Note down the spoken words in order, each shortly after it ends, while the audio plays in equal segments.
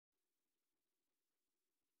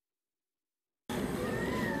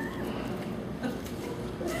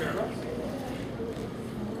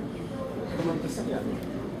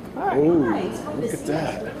Hi. Oh, Nice. look at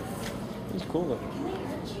that. He's cool looking.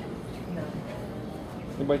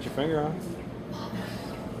 You bite your finger on?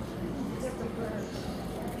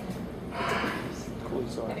 Cool,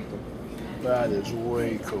 so active. That is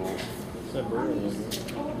way cool. That bird is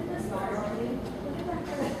good.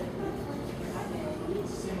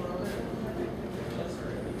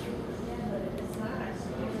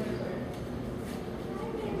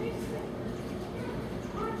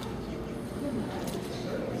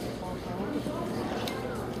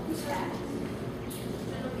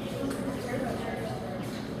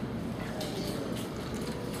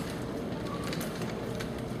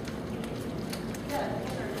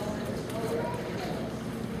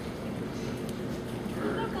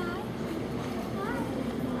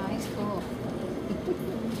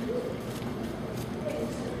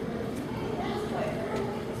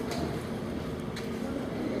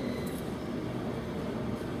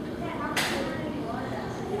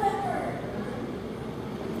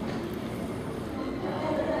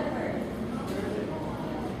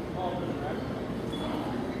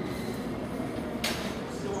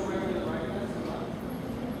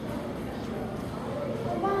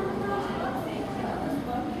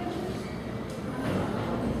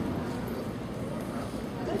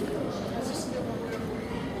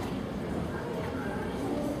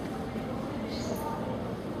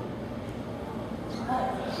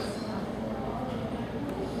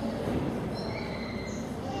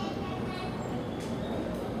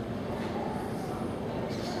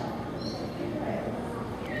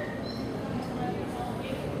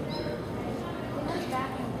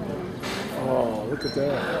 Oh, look at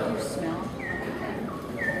that.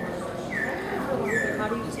 How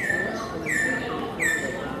do you smell?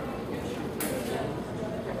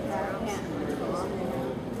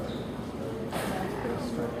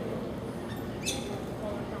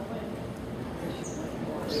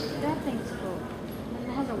 That thing's cool.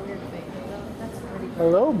 It has a weird face. That's pretty cool.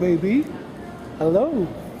 Hello, baby. Hello.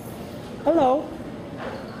 Hello.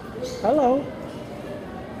 Hello.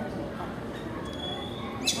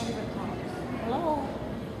 Hello.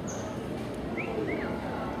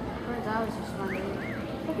 Whereas I was just wondering,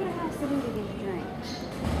 look at how to do to get a drink.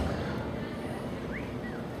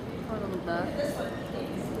 Poor little duck.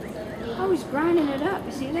 Oh, he's grinding it up.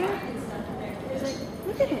 You see that? He's like,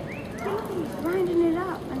 look at it. Look, he's grinding it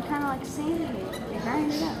up and kind of like sanding it. He's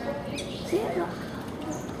grinding it up. See it? Look.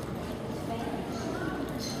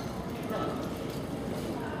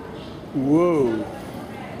 Whoa.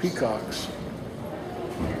 Peacocks.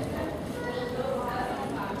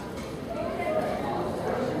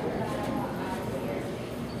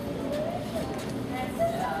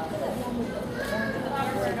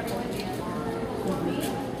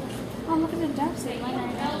 Oh, look at the ducks. They line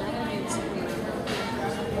right up.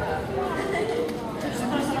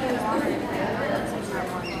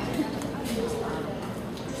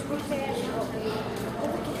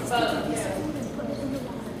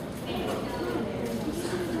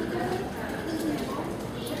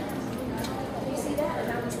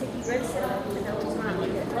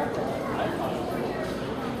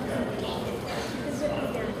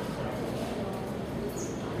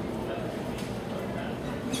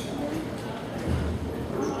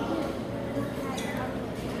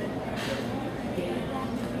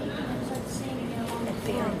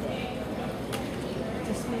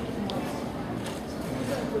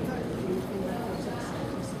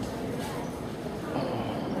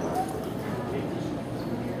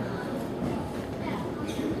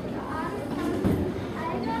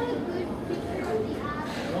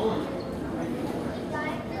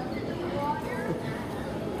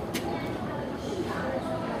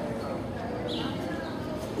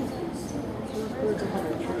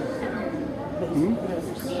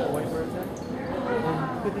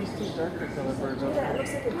 Look at these two darker colored birds over That there.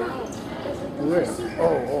 looks like a dog. Where?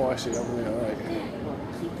 Oh, I see. Over there. All right.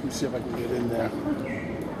 Let me see if I can get in there.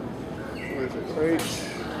 Where is it? Right.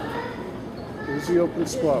 Where's the open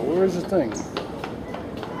spot? Where is the thing?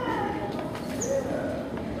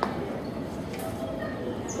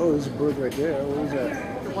 Oh, there's a bird right there. What is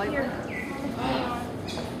that? The white one.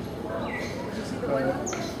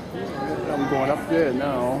 I'm going up there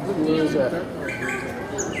now. Where is that?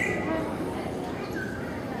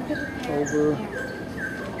 Over.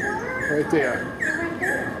 Right there.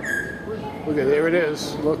 Look at there it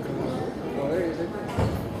is. Look.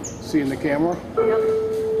 See in the camera? That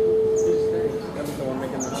was the one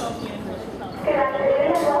making the sound. Good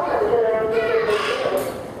afternoon and welcome to the Norwegian Station.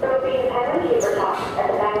 There will be a timekeeper talk at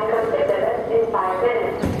the time comes to business in 5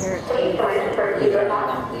 minutes. Please join us for a keeper talk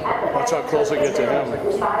at the Watch how close I get to him.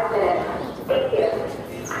 in 5 minutes. Thank you.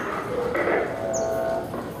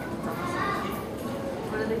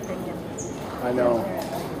 I know.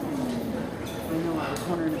 I know, I was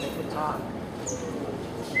wondering if they could talk.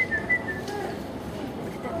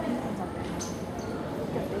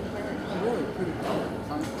 Really pretty color.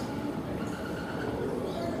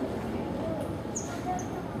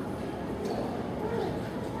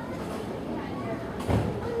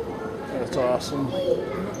 That's awesome.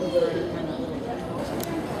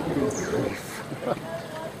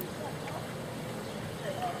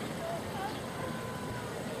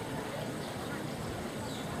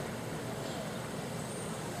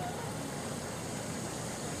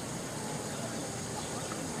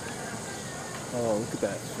 Oh, look at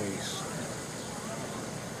that face.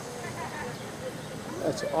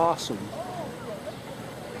 That's awesome.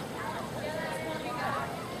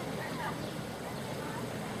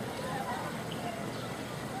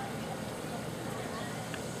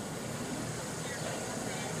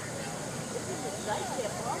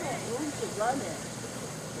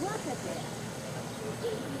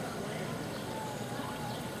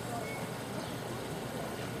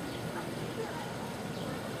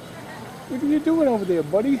 What are you doing over there,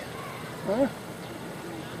 buddy? Huh?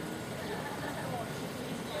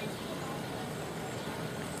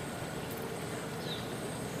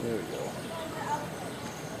 There we go.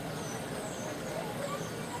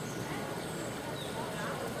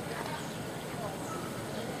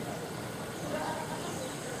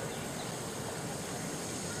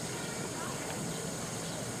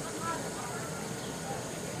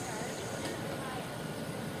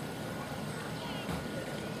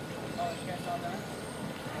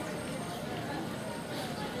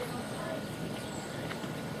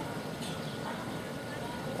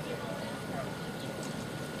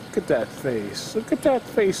 Look at that face. Look at that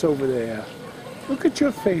face over there. Look at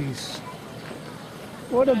your face.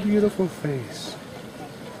 What a beautiful face.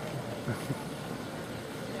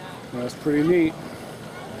 That's pretty neat.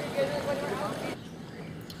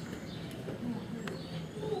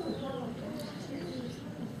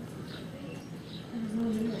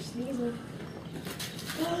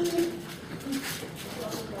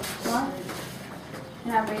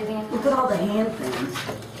 Not raising it. Look at all the hand things.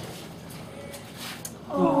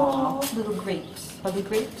 Oh, little grapes. Are they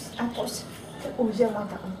grapes? Apples. Oh, yeah, I want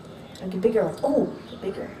that one. Like a bigger one. Oh,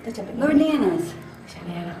 bigger. That's a big They're one. bananas.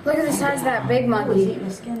 Banana. Look at the size of that big monkey. Look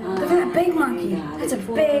at that big monkey. That's a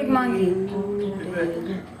big monkey.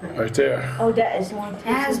 Right there. Oh, that is one. It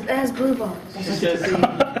has blue balls. She says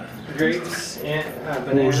the grapes and We'll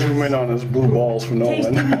bananas. zoom in on his blue balls for Taste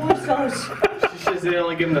the Nolan. morsels. She says they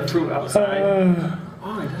only give him the fruit outside.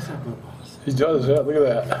 Oh, he does have blue balls. He does, yeah, look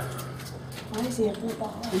at that. Why is he a blue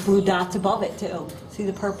ball? Blue dots above it too. See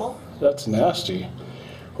the purple? That's nasty.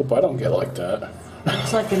 Hope I don't get like that.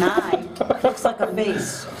 Looks like an eye. Looks like a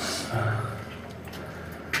face.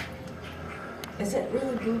 Is it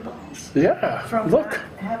really blue balls? Yeah, From look,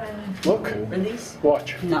 having look. release?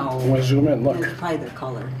 Watch. No. I'm gonna zoom in, look. It's probably the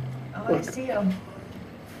color. Oh, I see them.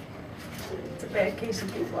 It's a bad case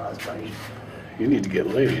of blue balls, buddy. You need to get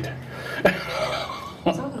laid.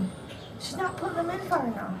 She's not putting them in far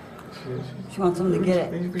enough. She wants them to get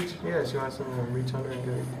it. Yeah, she wants someone to reach under and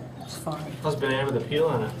get it. It's fine. How's banana with a peel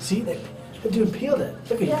on it? See, the dude peeled it.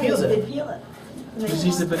 Look, he Yeah, peels they it. peel it. And they He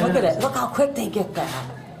sees the Look banana. at it. Look how quick they get that.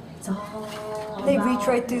 It's all They reach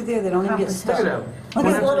right through there. They don't even get Look stuck. at him. Look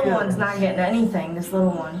This at, little one's not getting anything, this little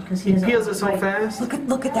one. Because He peels it so fast.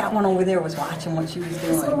 look at that one over there was watching what she was This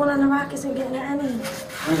little doing. one on the rock isn't getting any.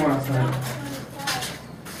 I'm going outside.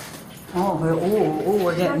 Oh, we're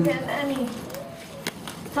Not getting. getting any.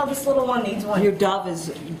 Tell this little one needs one. Your dove is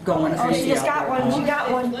going. Oh, she just got one. She got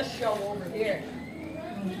one. Wow.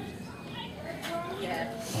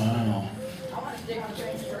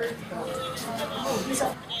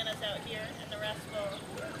 Bananas out here, and the rest will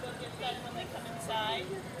get fed when they come inside.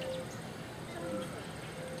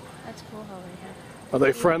 That's cool how they have. Are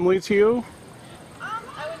they friendly to you? I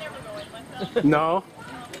would never go in with them. No?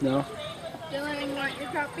 No? Dylan, you want your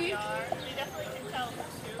puppy? They definitely can tell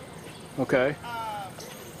too. Okay.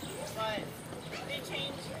 But they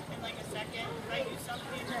change in like a second. I use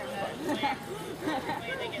something that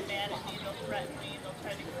way they get mad at me, they'll threaten me, they'll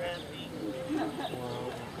try to grab me.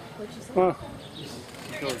 Huh.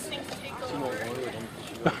 Their instincts take over.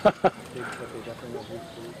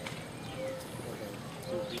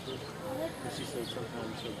 She said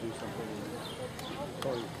sometimes she'll do something and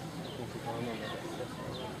probably think she's on them.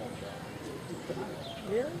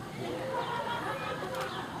 Really?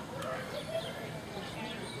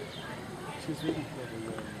 She's reading for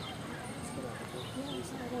the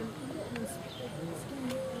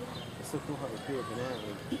it's so cool how they peel a banana,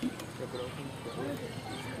 like, rip it open,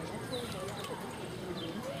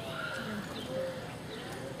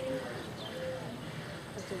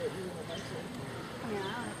 so that you will eventually.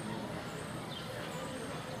 Yeah.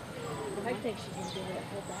 I think she can give it a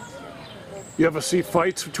whole basket. You ever see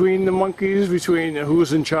fights between the monkeys, between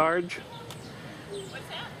who's in charge? What's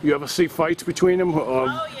that? You ever see fights between them? Oh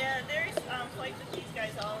yeah, there's fights with these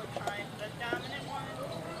guys all the time. The dominant one,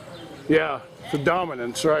 Yeah, the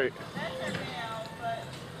dominance, right. that's a male, but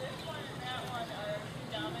this one and that one are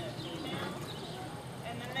dominant females.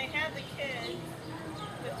 And then they have the kids.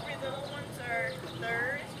 The three little ones are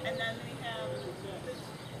thirds, and then we have this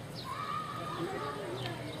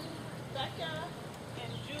Becca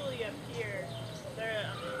and Julie up here. They're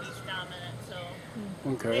east dominant, so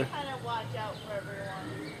Okay. they kind of watch out for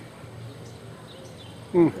everyone.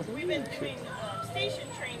 We've been doing station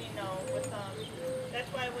training though with them.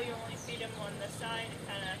 That's why we only feed them on this side.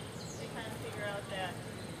 They kind of figure out that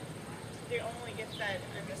they only get fed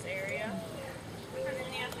in this area. And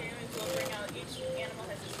in the afternoons, we'll bring out each animal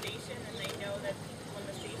has a station, and they know that when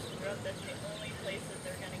the stations are up, that's the only place that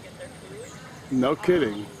they're going to get their food. No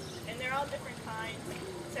kidding. And they're all different kinds.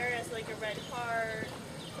 Sarah has like a red heart.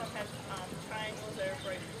 Some have triangles that are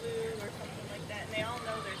bright blue or something like that. And they all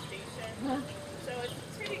know their station. So it's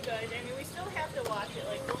pretty good. I mean, we still have to watch it.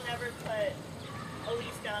 Like, we'll never put a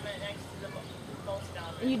least dominant next to the most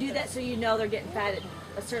dominant. And you do that so you know they're getting fed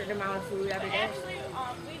a certain amount of food every day. Actually,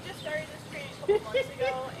 we just started this training a couple months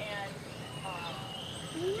ago, and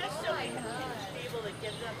just so we can be able to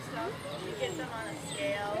give them stuff, we get them on a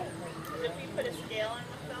scale. Because if we put a scale in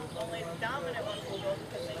with them, only the dominant ones will go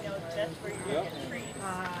because they know that's where you're going to get treats.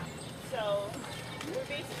 So we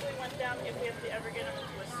basically went down, if we have to ever get them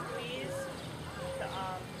into a squeeze, to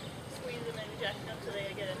squeeze them and inject them so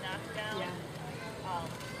they get a knockdown.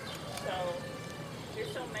 So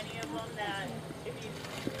there's so many of them that if you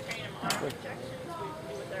train them arm injections, we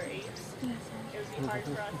do with our apes, it would be hard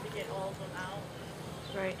for us to get all of them out.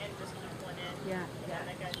 Right. And just keep one in. Yeah. And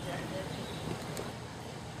I got injected.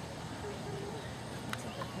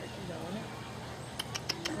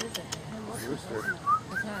 What is it? Rooster.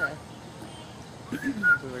 It's not a. It's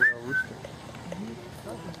like a rooster.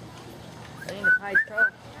 I think a Pied Crow.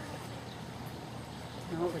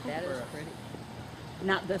 No, but that is pretty.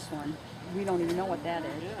 Not this one. We don't even know what that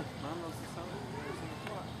is. Yeah, Mom knows the sound.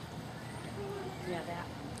 Yeah, that.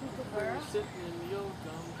 Sitting in the old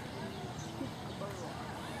gum.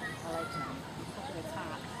 I like him. It's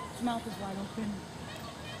hot. His mouth is wide open.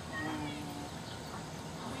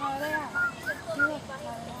 Oh, they are.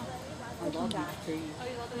 I love these trees. Oh,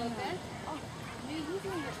 you love the little bit? Oh, maybe he's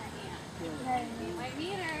going to get my hand. You might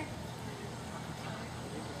meet her.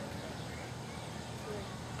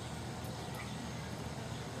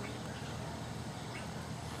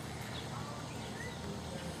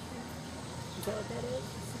 Is that what that is?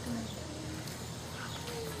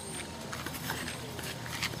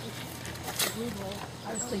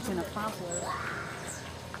 I was thinking a poplar.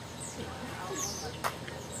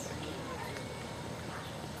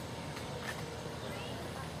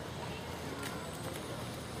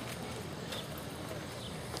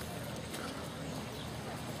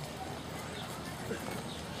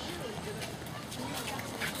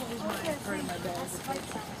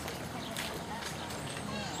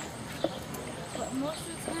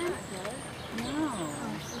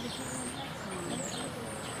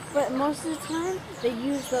 But most of the time, they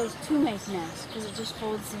use those to make nests because it just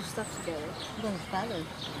holds their stuff together. Those feathers.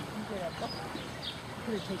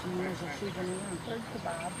 Could have taken years of souvenir and bird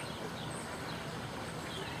kebab.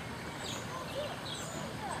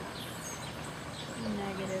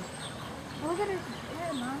 Negative. Oh, look at her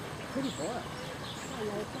hair, Mom. Pretty boy.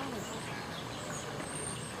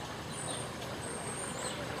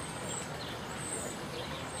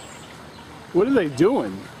 What are they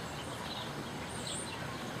doing?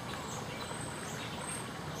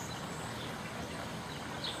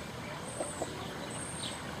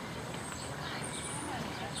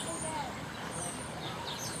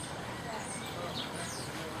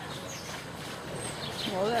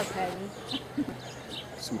 Well, they're Peggy.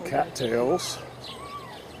 Some cattails.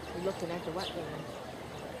 We're looking at the wet one.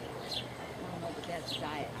 I don't know, but that's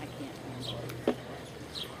diet. I can't handle it.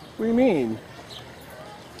 What do you mean?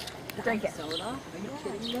 Drink it. Soda? Are you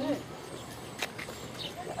kidding me?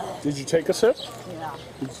 Did you take a sip? Yeah.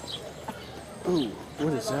 Ooh,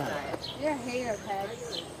 what is that? You're a hater, Peg.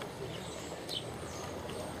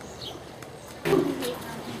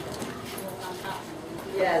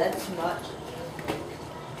 Yeah, that's too much.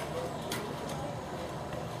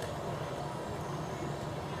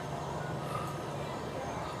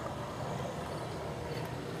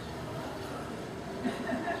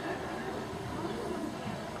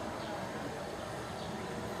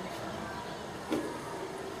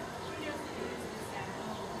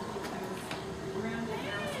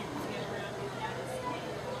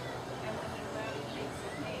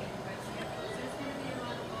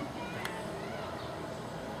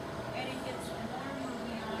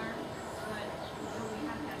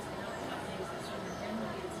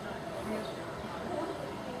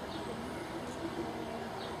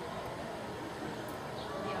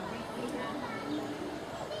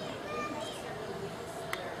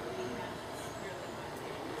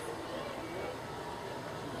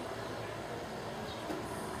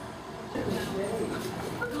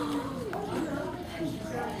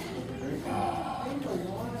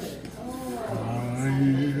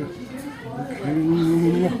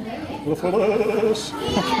 Look at us.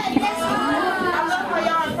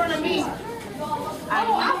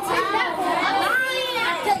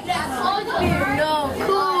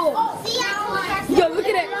 Yo, look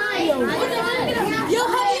at it. Yo,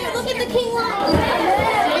 Javier, look at the king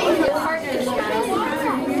lion.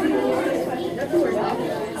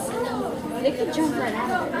 They could jump right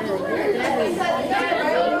out of it.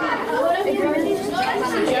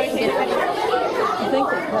 I think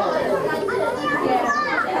they could.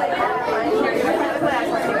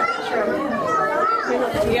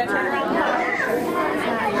 You gotta turn around.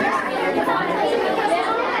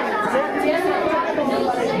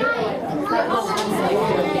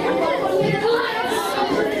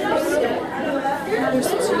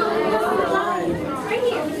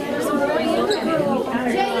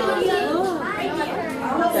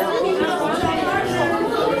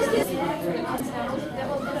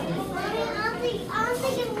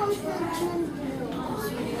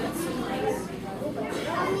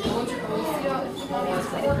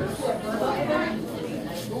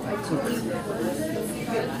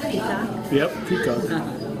 Yep, peacock.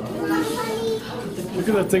 Look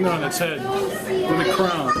at that thing on its head with a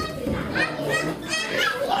crown.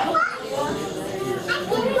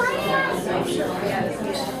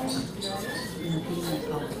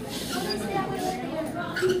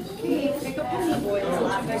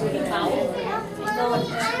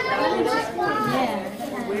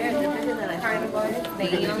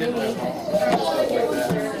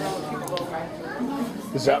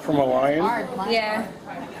 Is that from a lion? Yeah,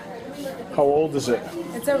 How old is it?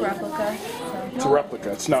 it's a replica. It's a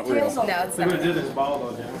replica. It's not real. No, it's Look what it not. did is ball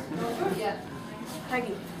though, Jen.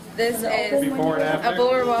 This is Before and a after.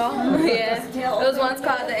 boer wall. Yeah, it was once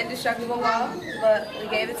called the indestructible wall, but we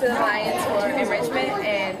gave it to the lions for enrichment,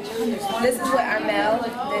 and this is what our male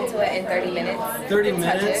did to it in 30 minutes. 30 Touch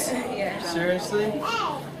minutes? it. Yeah. Seriously? In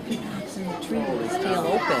the tree with his tail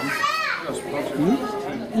open.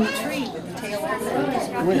 In the tree with the tail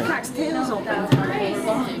open. Peacock's tail is open.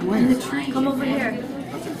 In the tree. Come over here.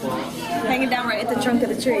 Hanging down right at the trunk of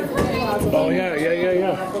the tree. Oh yeah, yeah, yeah,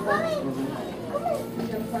 yeah.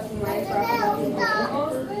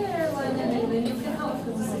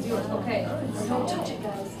 Okay. Don't touch it,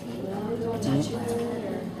 guys. Don't touch it.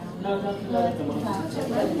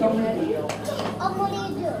 Oh, what do you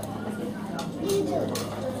do? You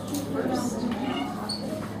do.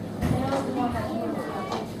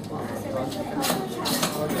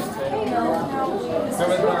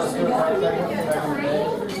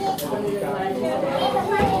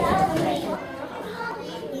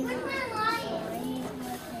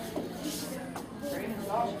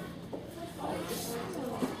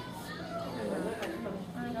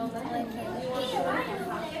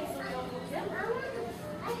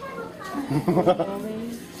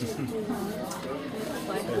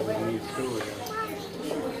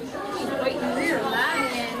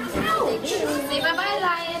 Say bye-bye,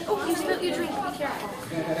 lion. Oh, you spilled your drink. Be careful.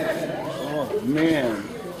 Oh man.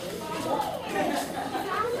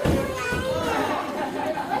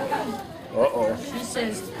 Uh-oh. She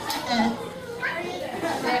says,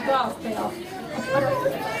 Back off, Bill.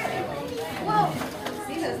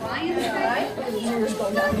 see those lions, right? Yours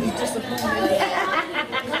go down. He's disappointed.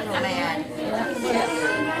 Oh, man.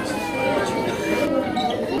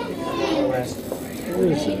 What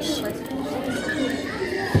is this?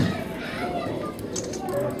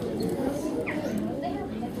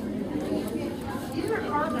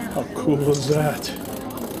 How cool is that?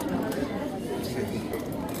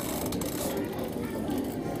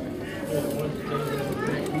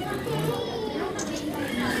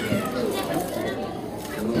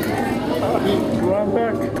 Go on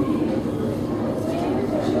back.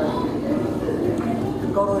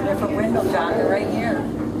 Go to a different window, John. They're right here.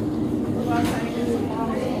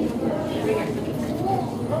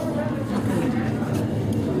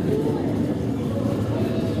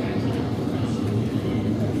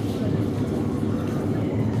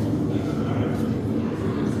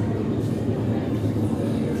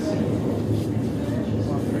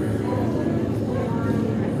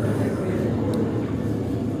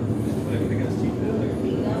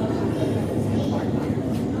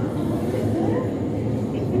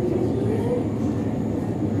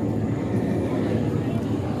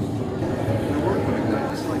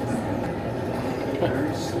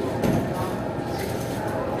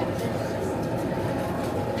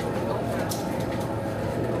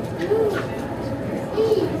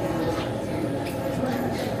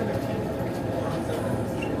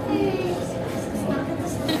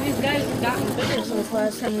 gotten bigger since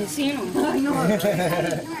last time we seen them. I know.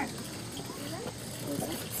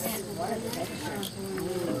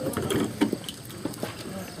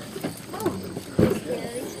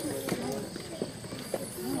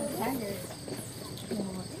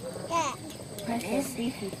 Precious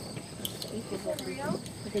Leafy.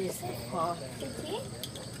 Look at his paw.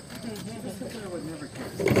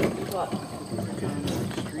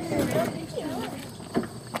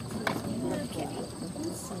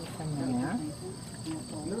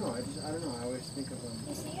 No, I don't know. I always think of them.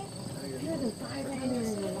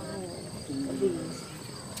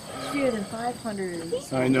 Fewer than 500.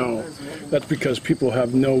 I know. That's because people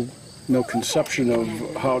have no conception of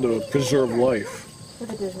how to preserve life.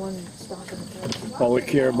 Look at this one stock in the place. All they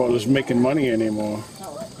care about is making money anymore.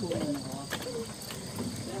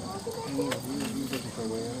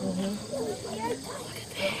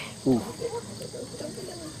 Ooh.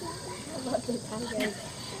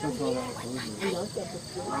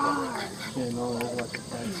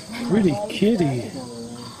 Pretty kitty.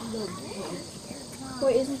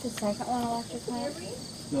 Wait, isn't the second one electrified?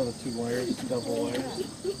 No, the 2 wires, double wires.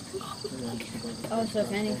 Oh, so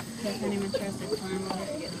if anyone's interested, climb over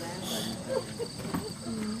to get that.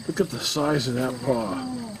 Look at the size of that paw.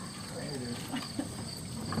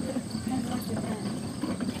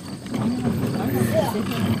 Look at that.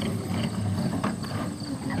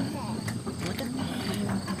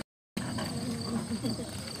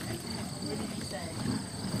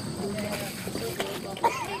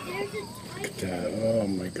 Oh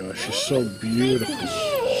my gosh, she's so beautiful.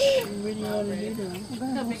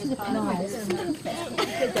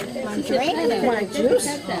 My juice.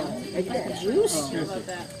 Juice.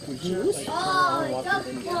 Juice.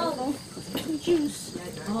 Juice.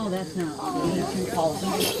 Oh, that's not. You can call it.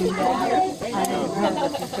 Do that. I didn't know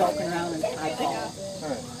that you're joking around and I call.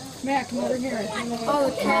 Matt, come over here. Oh,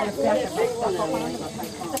 the cat.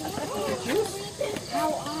 How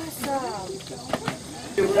awesome.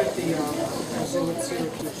 We're at the zoo at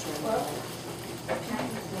Syracuse.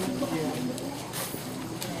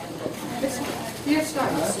 It's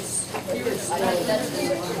nice. It's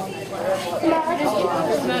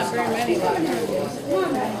Not very many left.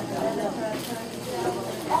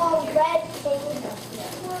 Oh, red thing.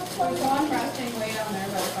 Contrasting way down there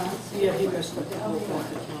by the front. yeah, he messed up the whole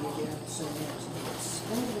Walker County again. So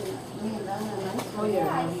oh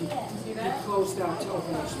yeah, he closed out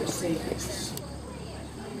Tokens for safety.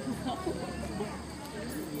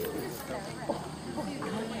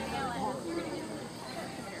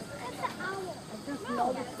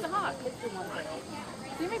 No, it's the hawk. It's the one there.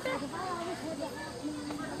 See right there? It's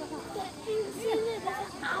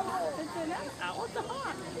an owl. It's a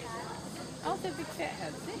hawk. Oh, the big fat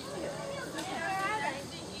head. See?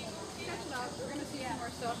 We're going to see some more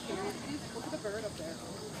stuff here. Look at the bird up there.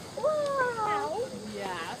 Wow.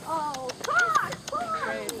 Yes. Oh, God.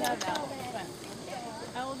 Great. That's owl.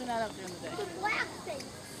 Owls are not up during the day. The black thing.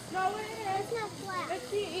 No, it is. It's not black. It's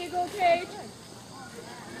the eagle cage.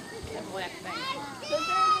 The black thing.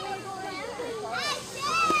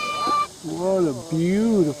 What a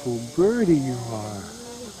beautiful birdie you are.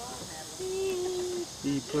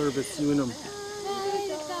 E pluribus unum.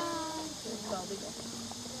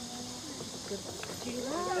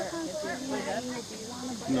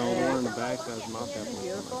 No, the one in the back has mouth apple.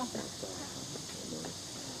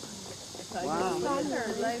 Wow.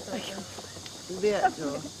 Yeah,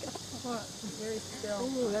 Joe. Very still.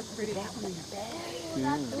 Ooh, that's pretty. That one in the back.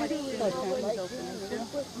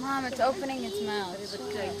 Mom, it's opening its mouth. It's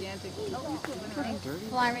gigantic.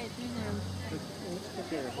 Fly right through them.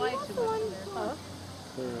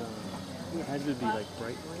 It had to be like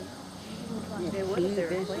bright light. They would if they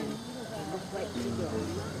were playing.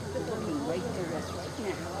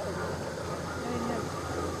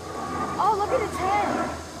 Oh, look at its head.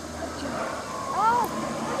 Oh,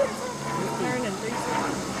 look at its head. Turned in 3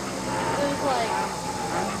 seconds. It was like...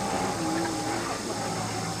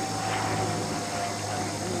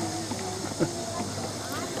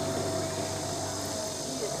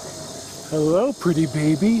 Hello, pretty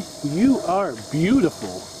baby. You are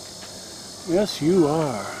beautiful. Yes, you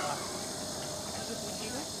are.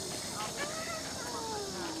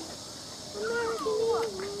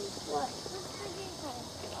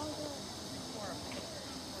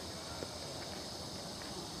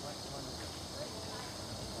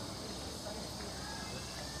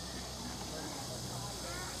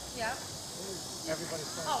 Yeah?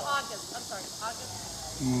 Oh, August. I'm sorry. August.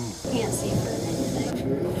 Can't see for anything.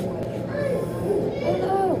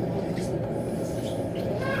 Hello.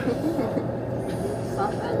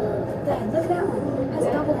 Dad, look at that one. It has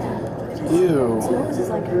double teeth. Ew. Its nose is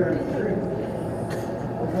like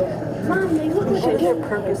Mom, they look like a kid.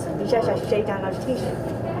 purpose. You just shake down our t-shirt.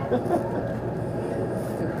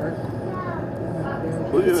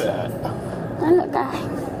 Look at that. And look, guy.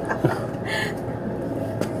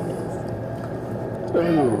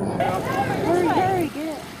 Ooh. Hurry, get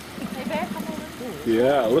it.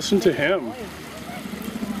 Yeah, listen to him.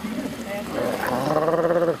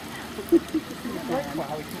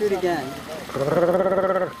 Do it again.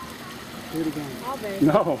 Do it again.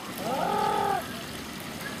 No.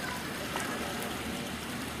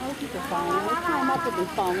 Oh, keep it falling. Let's climb up and be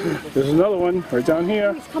falling. There's another one right down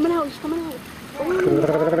here. He's coming out, he's coming out.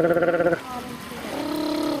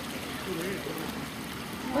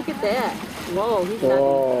 Look at that. Whoa, he's not.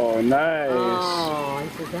 Oh, nice. Oh, he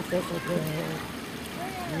said that feels good.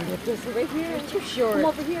 This right here. It's too short. Come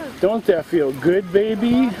over here. Don't that feel good,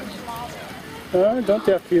 baby? Huh? Don't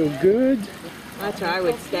that feel good? That's where I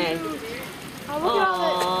would stay. Oh, look at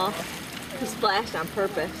all Aww. He splashed on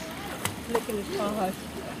purpose. Licking his paws.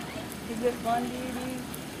 Is it fun, baby?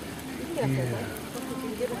 You can get up there.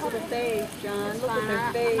 Give it to the face, John. Look at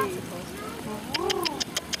their face.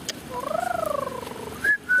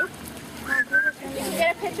 You can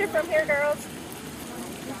get a picture from here, girls.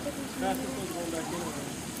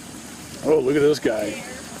 Oh, look at this guy.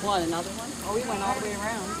 What, another one? Oh, he went all the way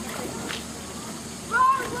around.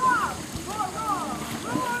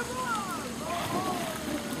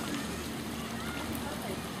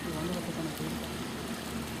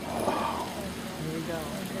 Here we go.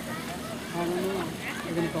 I don't know.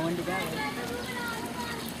 We're going to go in together.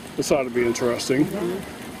 This ought to be interesting. If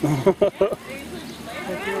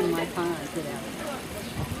you're in my car, get out.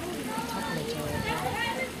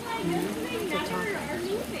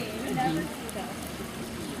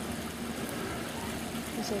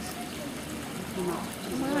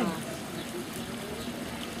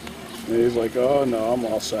 And he's like, oh no, I'm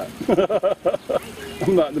all set.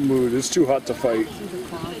 I'm not in the mood. It's too hot to fight.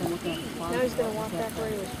 Now he's going to walk back where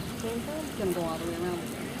he came from? He's going to go all the way around.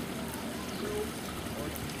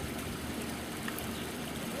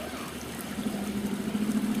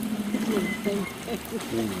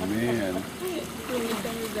 Oh man.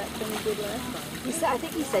 He said, I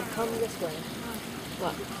think he said, come this way.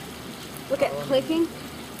 What? Look at clicking.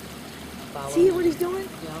 See what he's doing?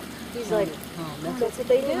 Yep. He's like, that's what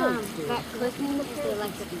they do. That clicking is the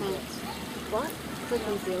electric fence. What?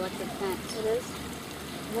 Clicking's the electric fence. It is?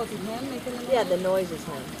 Was it him making the noise? Yeah, the noise is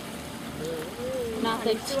him. Not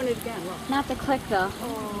the, He's doing it again. Look. not the click though. How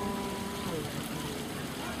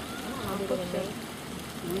are they going to make?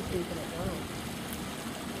 He's making it go.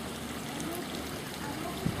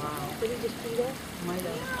 Wow. Did he just do that? Might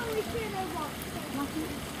have.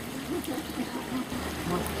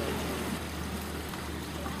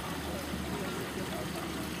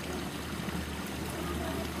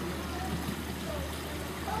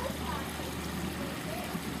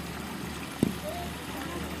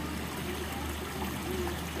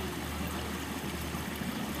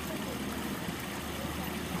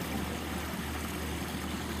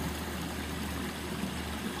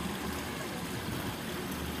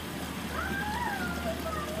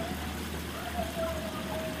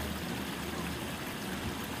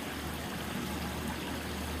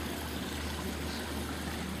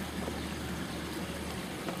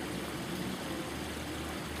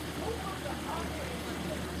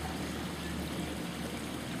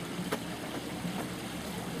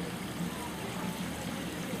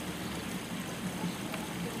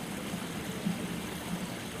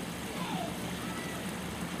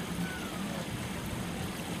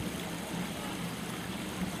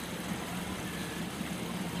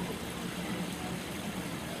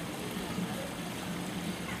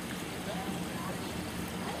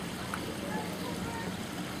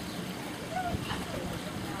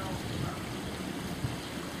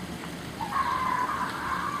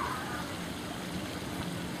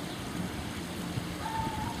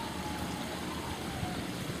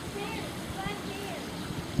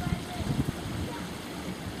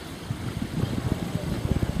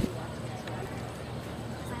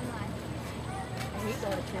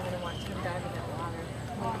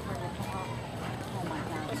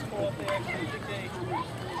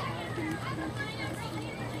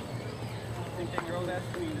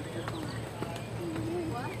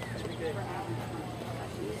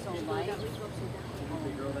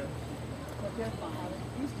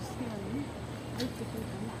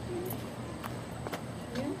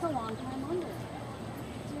 It's a long time under.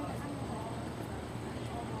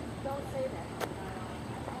 Don't say that.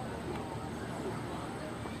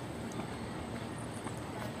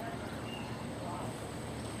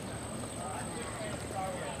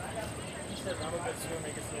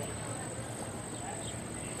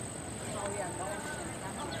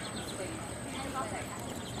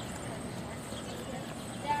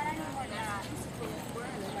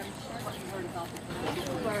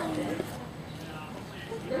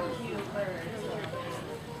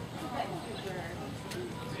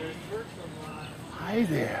 Hi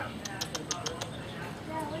there.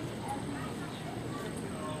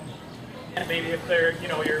 And maybe if they're,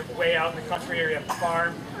 you're way out in the country or you have a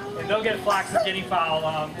farm, and they'll get flocks of guinea fowl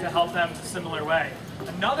to help them in a similar way.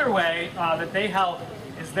 Another way that they help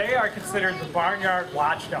is they are considered the barnyard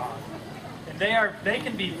watchdog. And they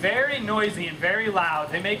can be very noisy and very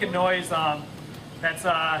loud. They make a noise that's,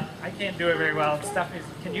 I can't do it very well. Stephanie,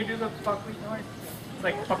 can you do the buckwheat noise? It's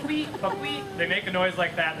like buckwheat, buckwheat. They make a noise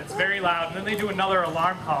like that that's very loud, and then they do another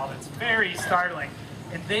alarm call that's very startling.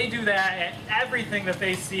 And they do that at everything that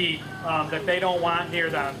they see that they don't want near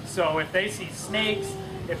them. So if they see snakes,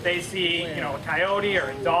 if they see, a coyote or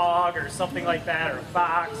a dog or something like that, or a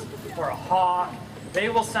fox or a hawk, they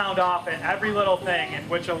will sound off at every little thing, and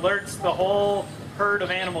which alerts the whole herd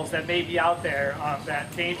of animals that may be out there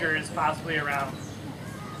that danger is possibly around.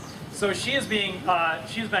 So she's been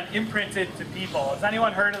imprinted to people. Has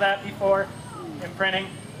anyone heard of that before? Imprinting?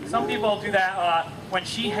 Some people do that when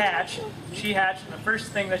she hatched, and the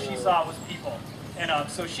first thing that she saw was people. And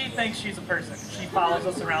so she thinks she's a person. She follows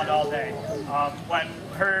us around all day. When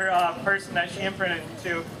her person that she imprinted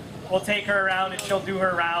to will take her around, and she'll do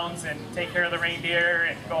her rounds and take care of the reindeer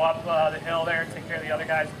and go up the hill there and take care of the other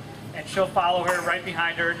guys. And she'll follow her right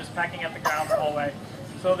behind her, just pecking at the ground the whole way.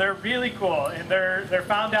 So they're really cool, and they're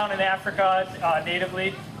found down in Africa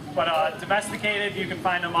natively, but domesticated, you can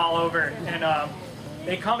find them all over. And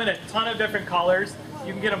they come in a ton of different colors.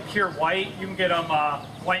 You can get them pure white, you can get them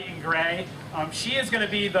white and gray. She is going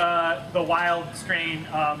to be the wild strain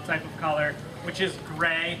type of color, which is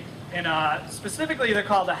gray. And specifically, they're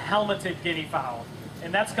called a helmeted guinea fowl.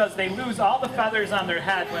 And that's because they lose all the feathers on their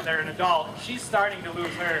head when they're an adult. She's starting to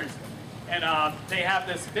lose hers. And they have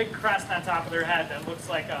this big crest on top of their head that looks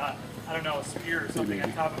like a spear or something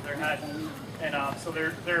on top of their head. And so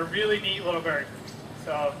they're a really neat little bird.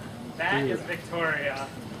 So that is Victoria.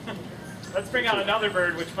 Let's bring out another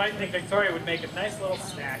bird, which might think Victoria would make a nice little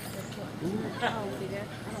snack.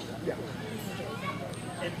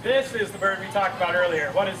 And this is the bird we talked about earlier.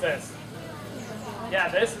 What is this? Yeah,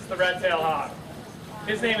 this is the red-tailed hawk.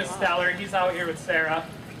 His name is Stellar. He's out here with Sarah.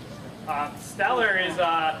 Stellar is,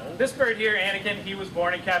 this bird here, Anakin, he was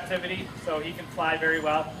born in captivity, so he can fly very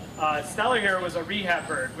well. Stellar here was a rehab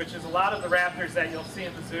bird, which is a lot of the raptors that you'll see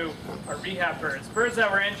in the zoo are rehab birds. Birds that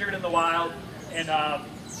were injured in the wild and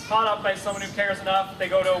caught up by someone who cares enough. They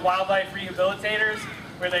go to wildlife rehabilitators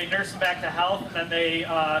where they nurse them back to health, and then they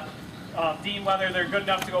deem whether they're good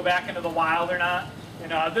enough to go back into the wild or not.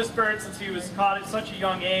 And this bird, since he was caught at such a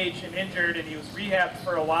young age and injured and he was rehabbed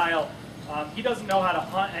for a while, he doesn't know how to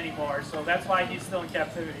hunt anymore, so that's why he's still in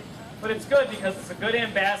captivity. But it's good because it's a good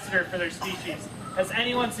ambassador for their species. Has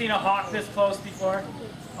anyone seen a hawk this close before,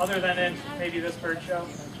 other than in maybe this bird show?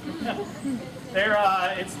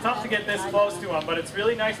 It's tough to get this close to them, but it's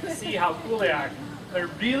really nice to see how cool they are. They're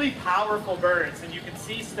really powerful birds, and you can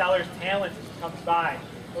see Stellar's talent as he comes by.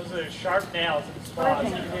 Those are the sharp nails in his claws.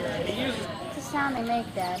 And he uses... It's the sound they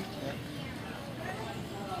make, Dad.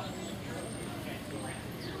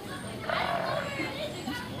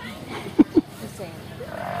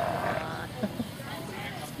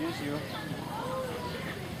 Excuse you.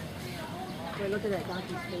 Wait, look at that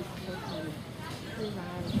donkey's face.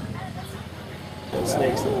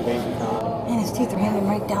 Snakes in the baby pond. Man, his teeth are hanging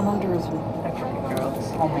right down under his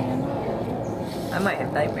gross. Oh man. I might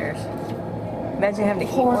have nightmares. Imagine having to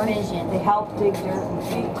keep Poor one. vision. They help dig dirt and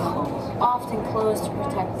feed Often closed to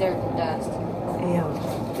protect dirt and dust. Ew.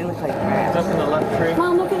 They look like grass. Up in the left tree.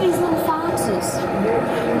 Mom, look at these little foxes. Oh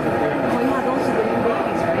yeah, those are the new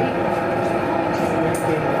babies, right?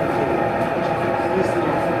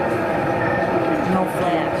 No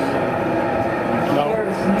flash. No. They're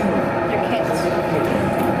new. They're kids.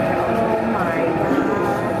 Oh my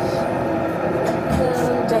gosh.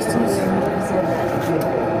 Justin said that.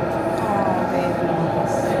 Oh, babies.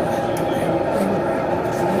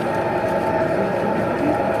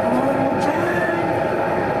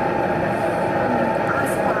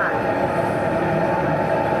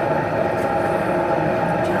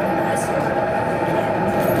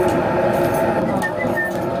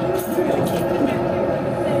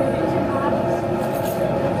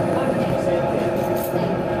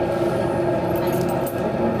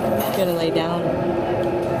 Gonna lay down.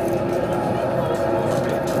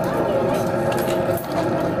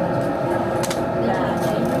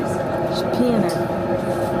 She's peeing her.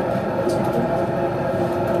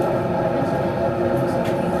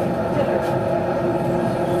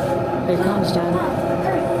 Here comes John. Here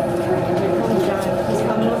comes John. He's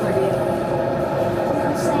coming over here.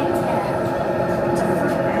 It's a snake cat. It's a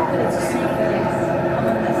fruit bat. It's a snake that come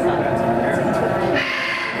on this side.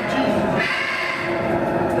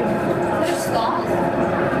 Is it a sloth?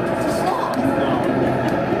 It's a sloth.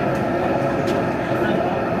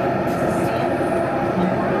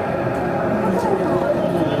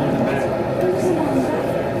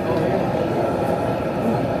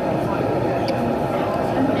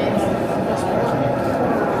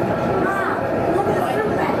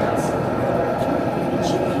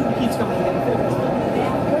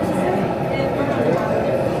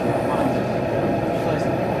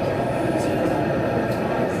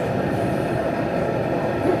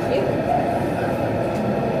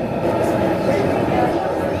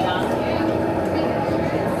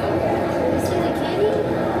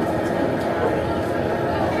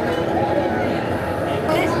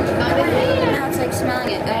 Now it's like smelling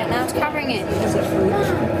it. Now it's covering it. Is it fruit?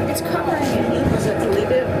 It's covering it. Is it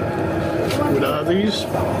deleted? What are these?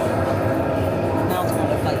 Now it's going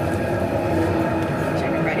to fight. She's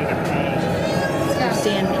getting ready to play.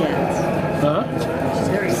 Sand cats. Huh? She's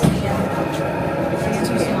very sand. She's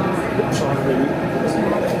too small. Sorry.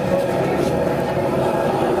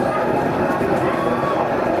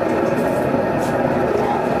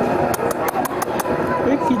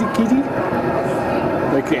 Hey, kitty, kitty.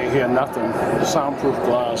 They can't hear nothing. Soundproof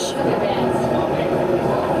glass.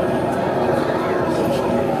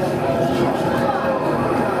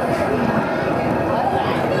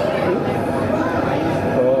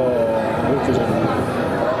 Oh, look at it.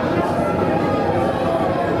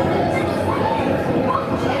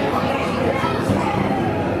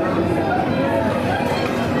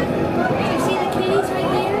 You see the kitties right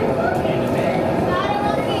there?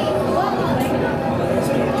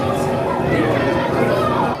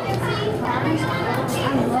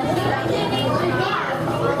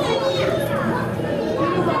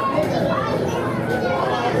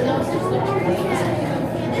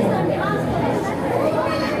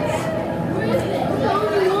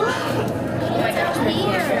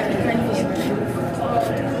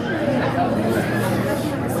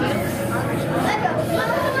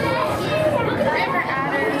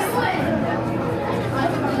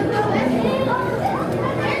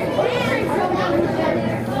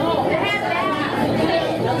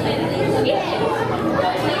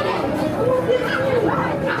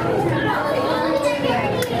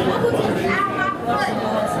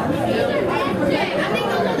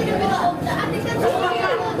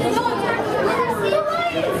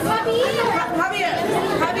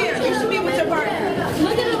 Javier, you should be with your partner.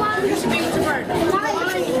 Look at the one. You should be with your partner. No,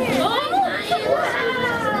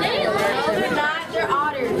 they're not. They're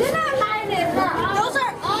otters. They're not lions. Those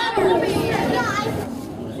are otters.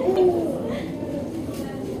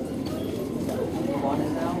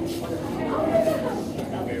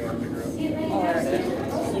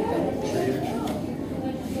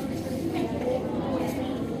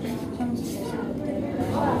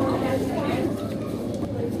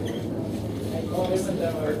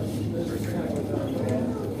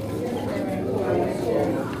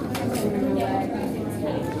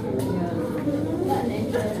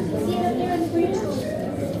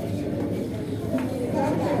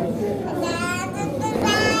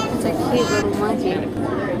 It's a cute little monkey.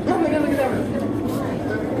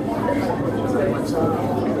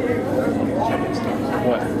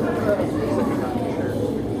 What?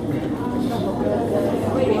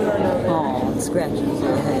 Oh, it scratches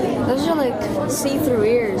your head. Those are like see-through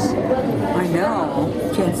ears. I know.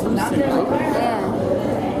 Translucent. Yeah.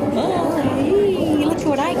 Oh, hey, look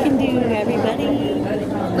what I can do, everybody.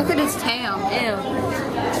 Look at his tail. Ew.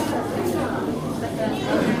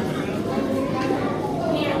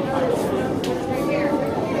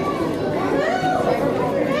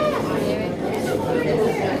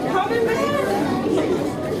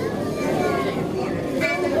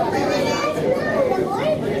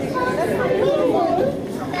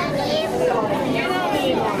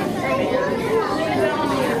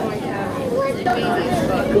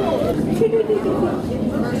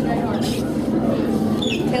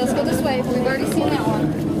 Okay, let's go this way. We've already seen that one.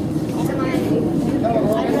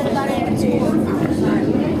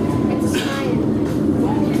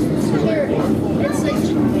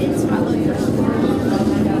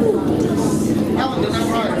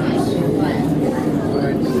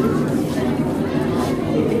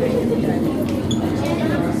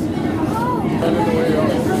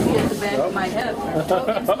 The back of my head.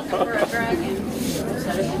 For a dragon.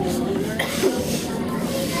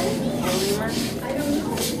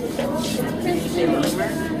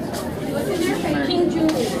 King Julian.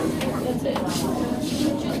 That's it.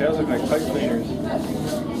 tails look like pipe cleaners.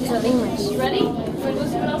 You ready? Want to go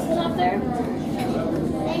see what else is up there?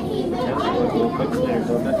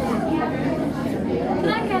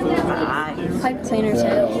 Pipe cleaner Yeah,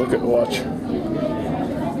 tails. look at watch. I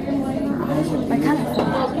kind of.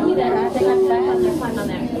 Give me that. I think I have your climb on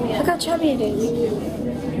there. Look how chubby it is.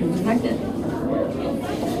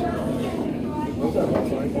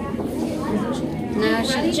 No,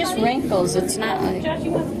 she just wrinkles. It's not like.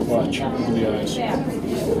 Watch. Look at the eyes.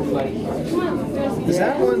 Is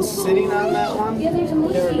that one sitting on that one?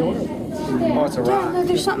 Oh, it's a Yeah, rock. look,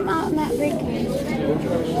 there's something out in that big.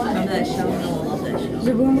 Love that show. No, I love that show.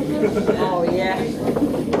 The boom. Oh, yeah. I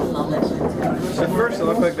love that show. At first it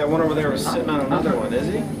looked like that one over there was sitting on another one, is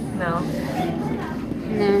he? No.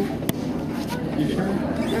 No. You sure?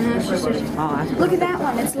 Oh, Look at that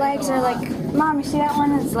one. Its legs are like. Mom, you see that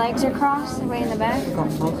one? Its legs are crossed way in the back.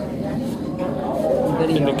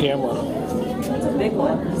 In the camera. It's a big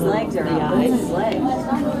one. His legs are out. His legs.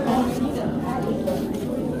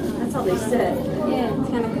 That's how they sit. Yeah, it's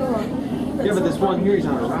kind of cool. Yeah, but this one here, he's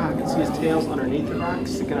on a rock. And see his tail's underneath the rock,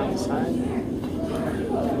 sticking out the side.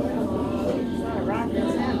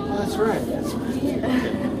 Oh, that's right.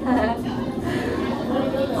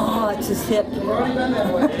 Oh, it's his hip.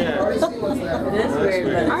 Yeah. It is weird,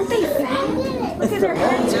 but Aren't they fat? Look at their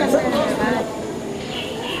heads.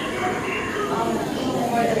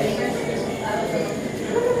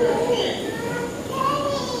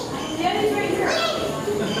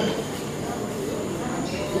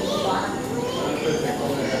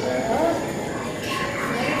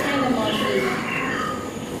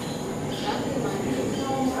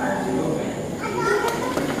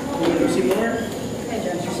 See more? Hey,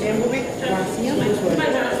 John, did you see a movie? Want to see him? Come on,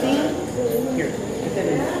 John, see him? Here, get that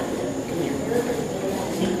in. Come here.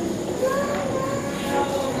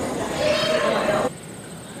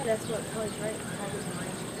 That's what Kelly's right.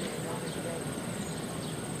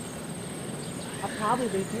 probably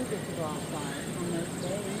they do get to go outside on those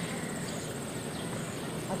days.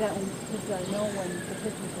 I bet because I know when the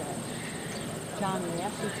pictures at John and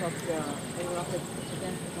Ashley took they were up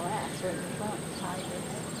against the glass right in front. The tigers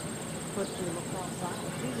put to look outside.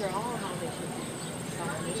 These are all how they should be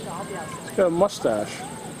outside. They should all be outside. He's got a mustache.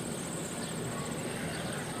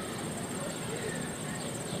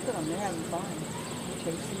 Look at them, they're having fun.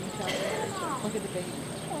 They're chasing each other. Look at the baby.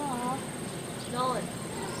 Aww. Nolan.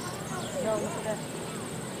 No, look at that.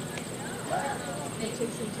 They're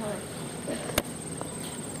chasing each other.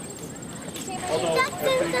 They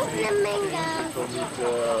may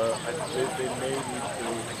need to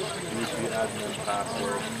use the admin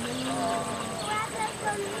password.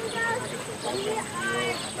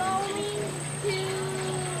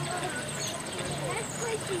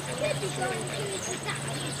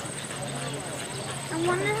 I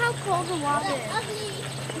wonder how cold the water is.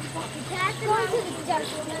 Going to the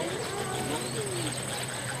junction.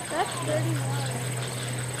 That's dirty water.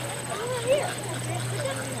 Over here.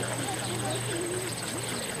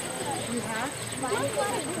 You have?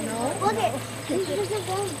 No. Look at.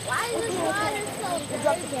 Why is this water so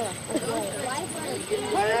dirty?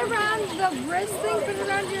 Put it around the wrist thing. Put it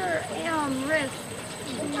around your wrist.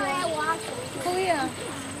 Kalia.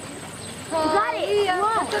 Got it.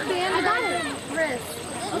 Put the band around your wrist.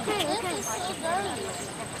 Okay.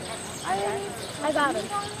 I got it.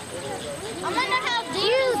 I'm gonna have these.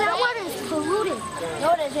 Ew, that water is polluted. No,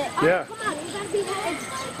 it isn't. Yeah. Come on, you gotta be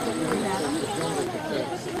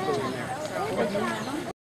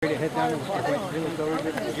Ready to head down and really go over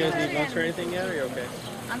it? You guys need lunch or anything yet, or are you okay?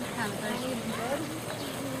 I'm kind of thirsty.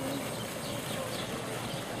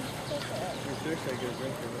 You're thirsty, I get a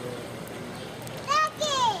drink or whatever.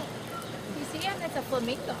 You see him? It's a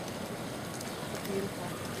flamingo.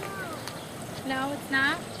 No, it's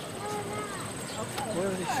not. What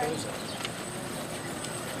are these shows at?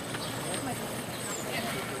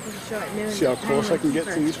 See how close I can get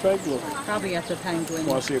to these pegs? Look. Probably at the penguin.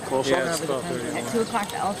 Want to see a close up? Yeah, it's 12:30. At 2 o'clock,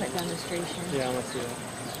 the elephant demonstration. Yeah, I want to see that.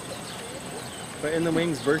 But in the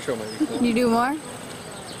wings virtual might be cool. You do more?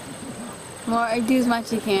 More, do as much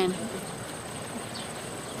as you can.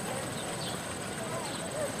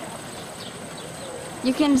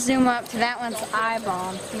 You can zoom up to that one's eyeball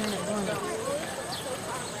and see when it moves.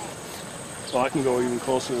 Well, I can go even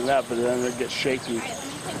closer than that, but then it gets shaky. I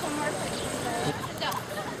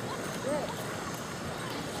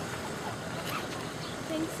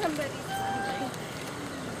think somebody's hungry.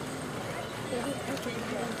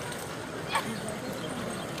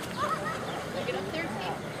 Get up there,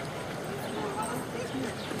 Kate.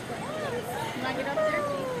 Can I get up there,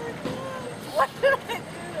 Kate? What did I do?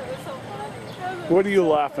 That was so funny. What are you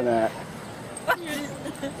laughing at?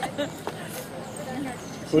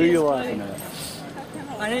 What are you laughing at?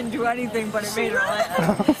 I didn't do anything, but it made her laugh.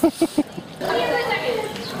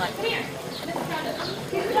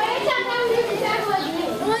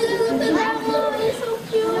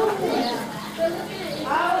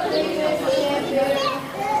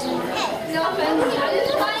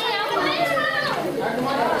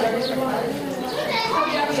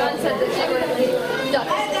 John said that she would duck.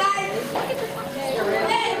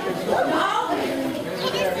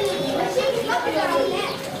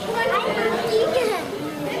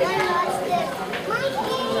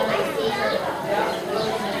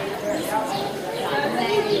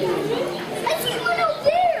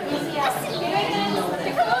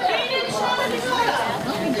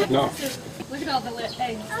 No. Look at all the lit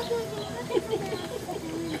eggs.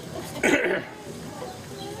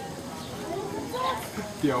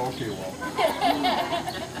 Yeah, okay, well.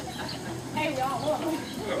 Hey, y'all, look.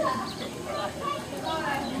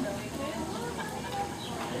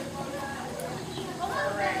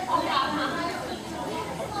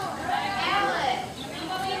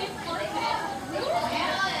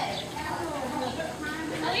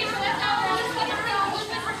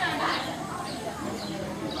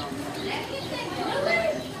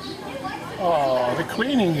 Oh, they're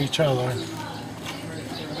cleaning each other.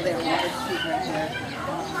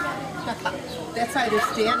 That's why they're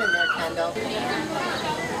standing there, Kendall.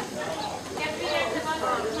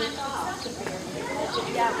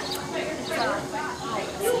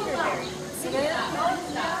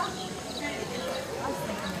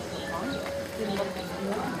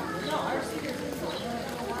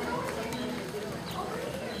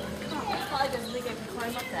 Probably doesn't think I can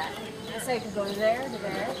climb up that. I say I can go to there, and then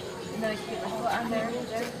I can get my foot on there, to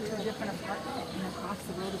a different apartment, and across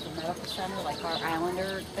the road is a medical center, like our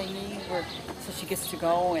Islander thingy, where so she gets to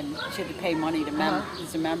go, and she had to pay money to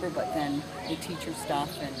as a member, but then they teach her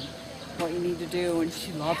stuff and what you need to do, and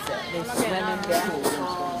she loves it. They swim in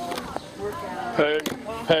basketball, work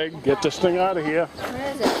out. Peg, get this thing out of here.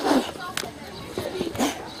 Where is it?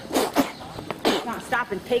 Come on,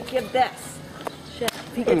 stop and take you this. Shit,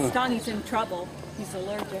 if he gets stung, he's in trouble. He's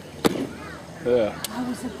allergic. Yeah. Why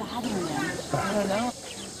was it bothering him? I don't know.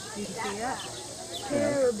 Did you see that?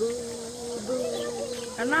 Caribou,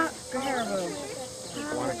 boo. I'm not caribou.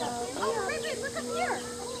 Oh, Ribbit, look up here.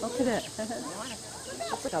 Look at it.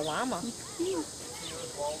 Looks like a llama.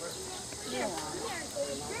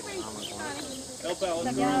 Ebel,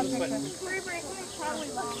 Ribbit probably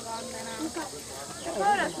long gone then. Look up. Look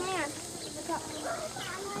at us, man. Look up.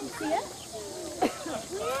 You see it?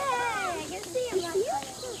 Yeah, I can see him.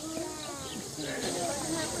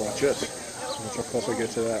 Watch this. Watch how close I get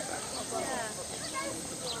to that.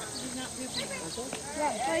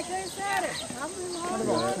 Right there's that. What are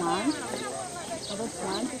those swans? Are those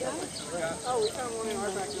swans? Oh, we found one in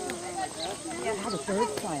our backyard. Yeah, the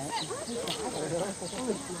birds fly out.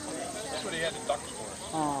 That's what he had the ducks for.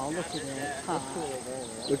 Oh, look at it. Huh.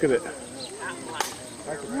 Look at it.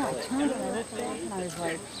 Yeah, I turned and I looked back and I was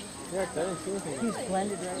like, he's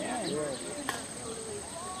blended right in.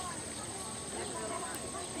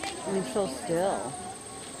 And he's so still.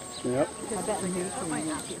 Yep. I bet in nature he might be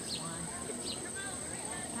a swan.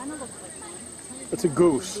 Kind of looks like one. It's a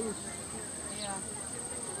goose. Yeah.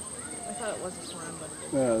 I thought it was a swan, but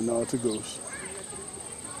Yeah, no, it's a goose.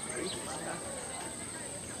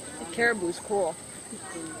 the caribou's cool.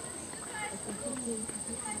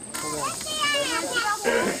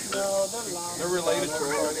 They're related to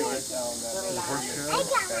her anyway.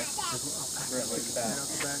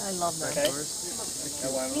 I love that horse.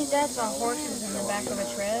 That's a horse is in the back of a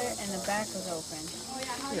trailer and the back was open.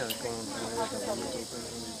 Yeah, it's going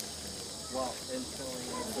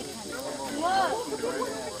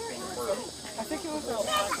I think it was a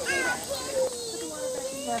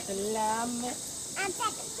lamb. I'm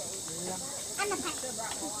a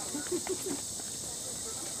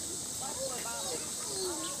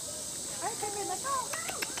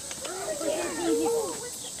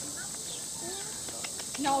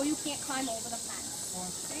No, you can't climb over the fence.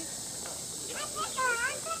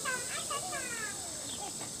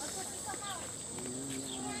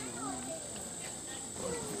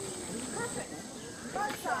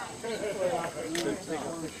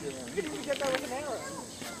 You can even get that with an arrow.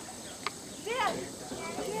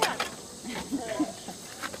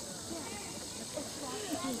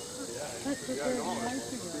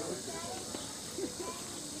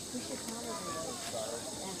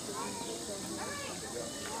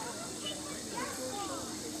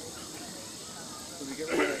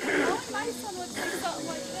 My son would say something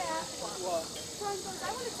like that. Son goes, I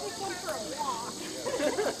want to take one for a walk.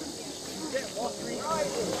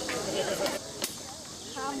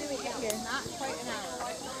 How do we get here? Not quite an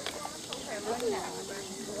hour. Okay, look at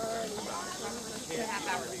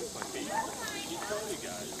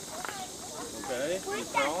Okay, you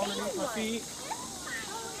crawl underneath my feet.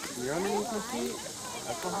 You're underneath my feet.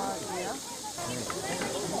 That's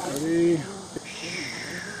Ready?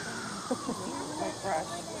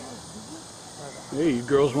 Hey, you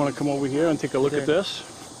girls want to come over here and take a look at this?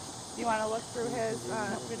 You want to look through his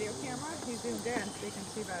video camera? He's zoomed in so you can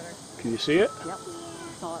see better. Can you see it? Yep.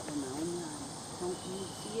 Saw it in my own eye. Don't you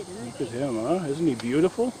see it in Look at him, huh? Isn't he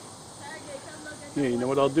beautiful? Yeah, you know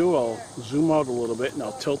what I'll do? I'll zoom out a little bit and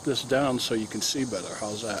I'll tilt this down so you can see better.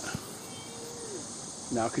 How's that?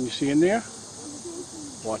 Now can you see in there?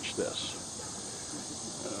 Watch this.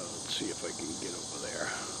 Let's see if I can get over there.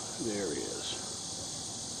 There he is.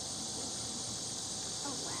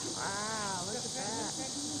 Wow, look at that.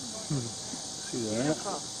 See that?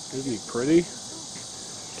 Isn't he pretty?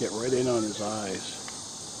 Get right in on his eyes.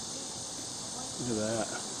 Look at that.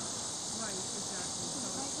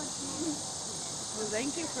 Well,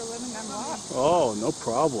 thank you for letting them walk. Oh, no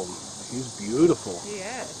problem. He's beautiful. He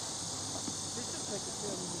is.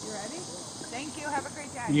 You ready? Thank you. Have a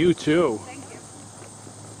great day. You too. Thank you.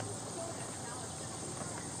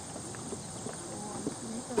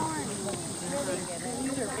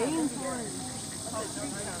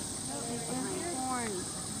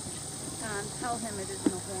 Tell him it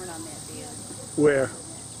isn't a horn on that deal. Where?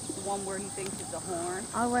 The one where he thinks it's a horn.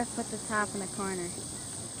 Always put the top in the corner.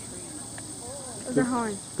 Those are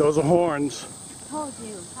horns. Those are horns. Told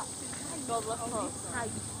you.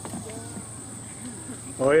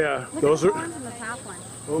 Oh yeah, Look those at the are horns in the top one.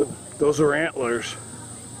 those are antlers.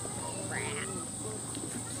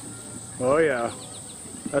 Oh yeah,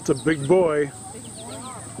 that's a big boy.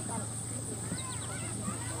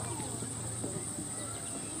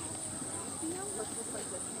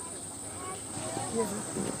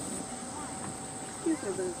 Excuse me,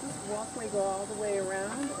 does this walkway go all the way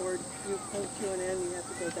around, or you pull to an end and you have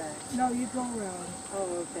to go back? No, you go around.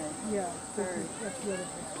 Oh, okay. Yeah, All right. that's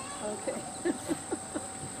beautiful. Okay.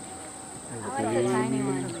 I like the tiny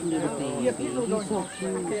one. Little baby. Yeah, people don't He's so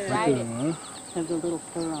cute. Look Ride at it. him, huh? Have the little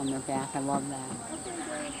fur on their back. I love that.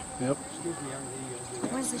 Yep.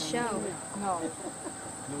 Where's the show? No.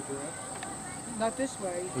 Not this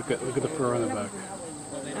way. Look at the fur on the back.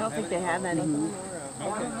 I don't think they have any.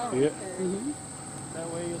 See it?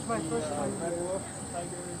 It's my first time here.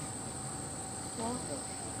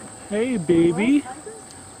 Hey, baby.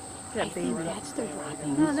 That baby. That's the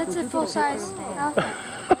dropping. No, that's a full-size elephant.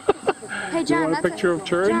 Hey, You John, want a that's picture of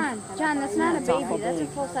Turd? John, that's not a baby. That's a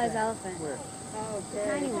full-size elephant.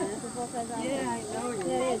 Tiny one. That's a full-size elephant. Yeah, I know.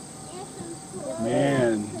 Yeah, it is.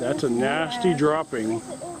 Man, that's a nasty dropping.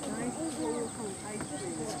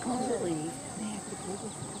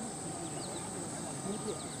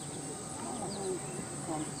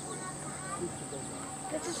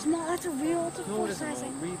 That's a small. That's a real. It's a full-size.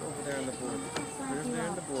 Read over there on the board. There's there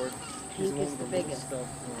on the board. Pink is the biggest. Stuff.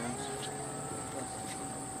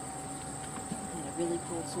 Had a really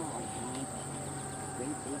cool song. Hank.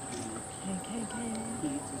 Great big Hank. Hank.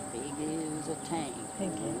 He's as big as a tank.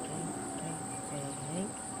 Hank.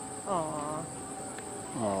 Aww.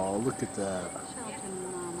 Oh, look at that. Shelton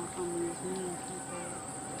Mama from these mean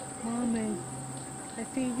people. Mommy, I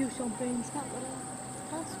feed you something. He's got little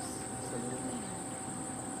tusks. It's a little man.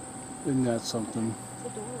 Isn't that something? It's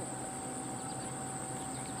adorable.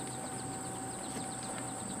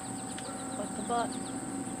 What's the butt?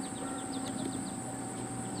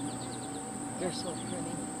 They're so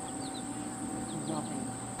pretty. Loving.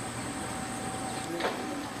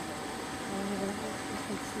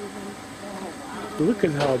 Look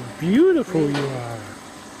at how beautiful you are.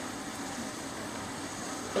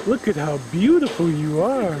 Look at how beautiful you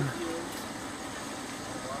are.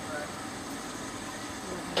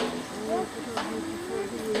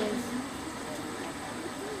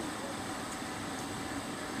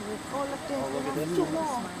 Oh, look, there's too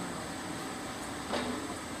long.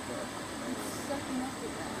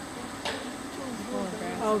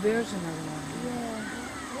 Oh, there's another one. Yeah.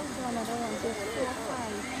 There's another one. There's two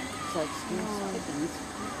sides. It's like skin chickens.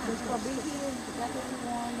 There's gonna be here. That's what we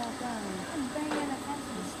want that down. I'm banging a fence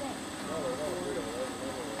with a stick. Oh,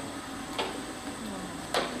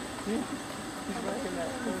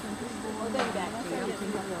 they're back here.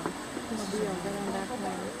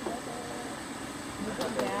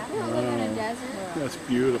 Yeah, we live in a desert. That's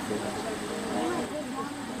beautiful.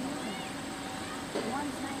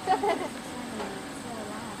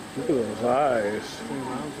 Look at those eyes.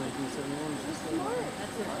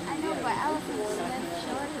 I know, but elephants live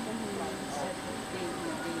shorter than humans.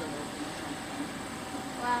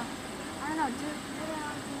 Well, I don't know, dude.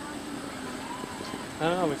 I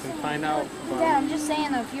don't know, we can find out. Dad, I'm just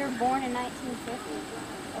saying though, if you were born in 1950,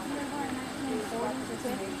 if you were born in 1940s or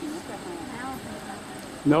 50s,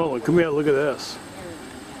 elephants. Nolan, come here, look at this.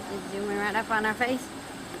 Is zooming right up on our face?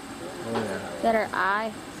 Oh yeah. Is that our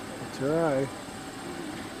eye? That's her eye.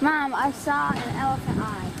 Mom, I saw an elephant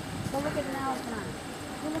eye. Go look at an elephant eye.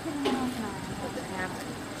 Go look at an elephant eye.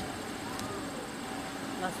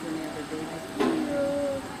 Must be near the baby.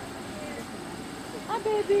 Hi,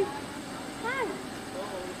 baby. Hi.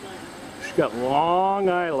 She's got long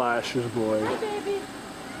eyelashes, boy. Hi, baby.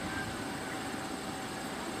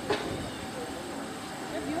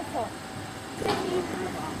 You're beautiful.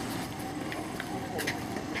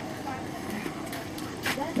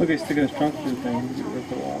 Look, he's sticking his trunk through the thing. He ripped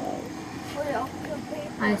the wall out.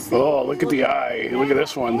 I see. Oh, look at the eye. Look at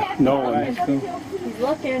this one. Nolan. He's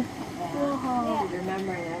looking.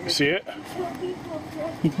 You see it?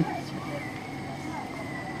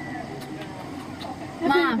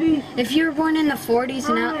 Mom, if you were born in the 40s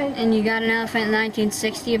and you got an elephant in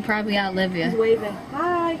 1960, it'd probably outlive you. He's waving.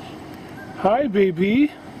 Hi. Hi,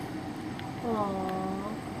 baby.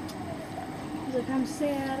 Aww. He's like, I'm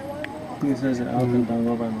sad. I want to go. He says an elephant down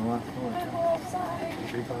over on the left. I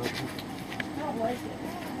don't like it.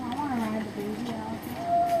 I want to ride the baby elephant.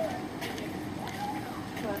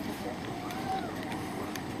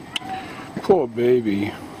 Poor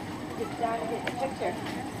baby. Get down and get the picture.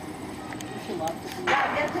 Yeah,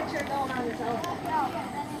 get a picture going on this elephant.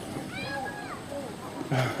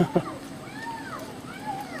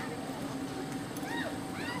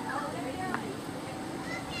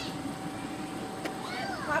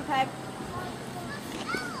 Come on, Peg.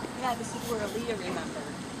 Yeah, this is where Aaliyah remembered.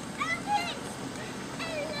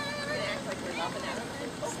 Act like we're loving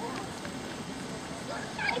elephants.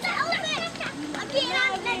 It's an elephant! I'm getting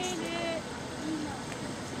on next.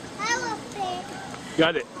 Elephant.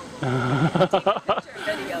 Got it.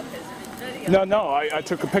 No, I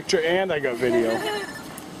took a picture and I got video.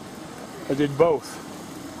 I did both.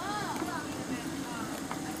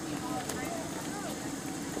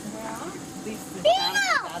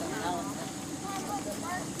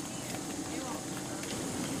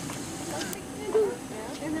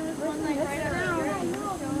 And there was one like right around.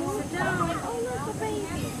 Sit down. Oh, look, a baby.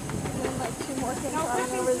 And then like two more things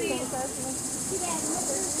flying over the same person.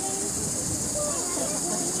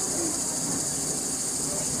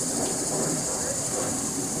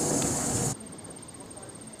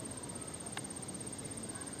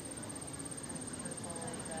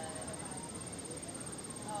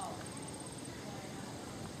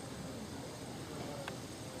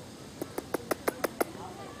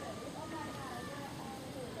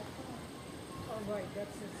 Right,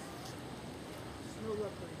 that's his snow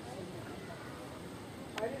leopard.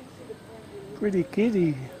 I didn't see the point. Pretty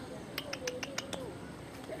kitty.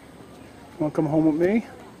 Want to come home with me?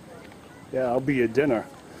 Yeah, I'll be your dinner.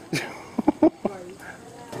 Oh,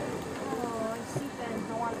 I see Ben.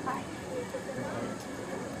 I want to fight.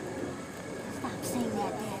 Stop saying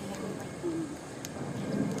that, Daddy.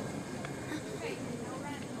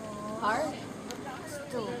 Hard?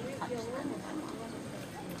 Still I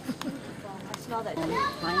smell that. No, come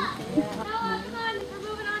on. We're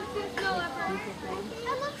moving on to snow leopard.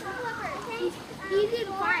 That looks like a leopard. He's in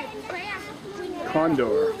white.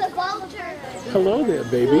 Condor. The vulture. Hello there,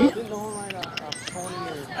 baby.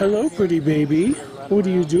 Hello, pretty baby. What are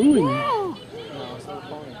you doing? I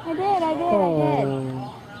did.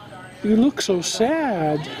 Oh, you look so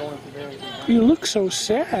sad. You look so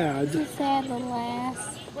sad. You're sad, little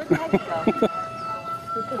ass.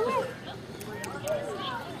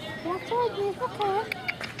 That's all good. Okay.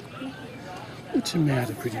 What's the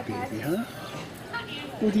matter, pretty baby, huh?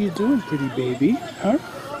 What are you doing, pretty baby, huh?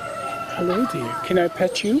 Hello dear. Can I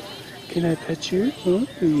pet you? Can I pet you? Huh?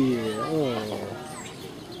 Yeah. Oh.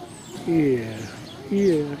 Yeah.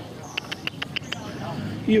 Yeah.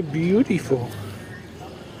 You're beautiful.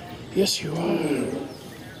 Yes, you are.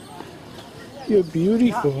 You're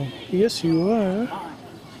beautiful. Yes, you are.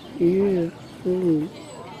 Yeah. Mm.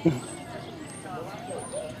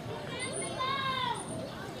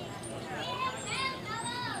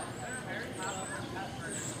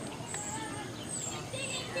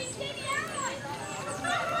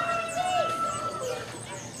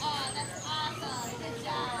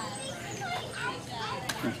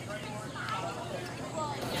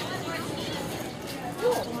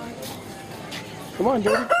 Come on,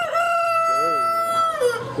 Jody.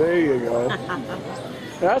 There you go.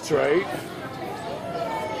 That's right.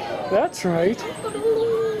 That's right.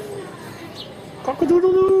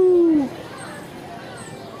 Cock-a-doodle-doo.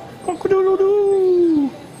 Cock-a-doodle-doo.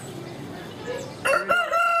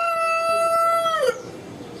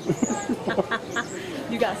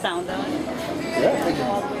 got sound on.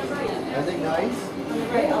 Yeah. Are they nice?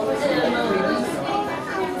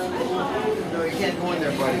 No, you can't go in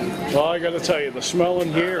there, buddy. Well, I got to tell you, the smell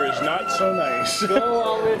in here is not so nice. Go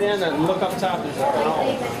all the way down and look up top. There's a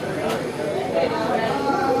owl.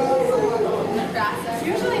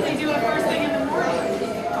 Usually they do it first thing in the morning.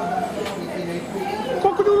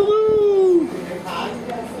 Cock-a-doodle-doo!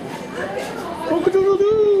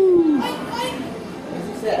 Cock-a-doodle-doo!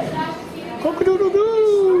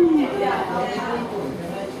 Cock-a-doodle-doo!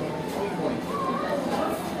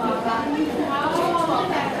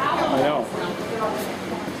 I know.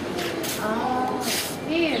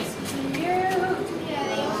 He is cute.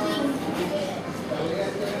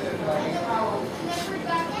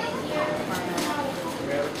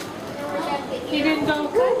 He didn't go.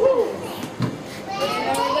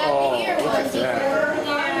 Oh, look at that.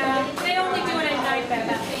 Yeah, they only do it at night, Beth.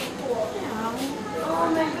 Oh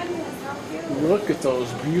my goodness, how cute. Look at those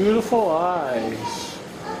beautiful eyes.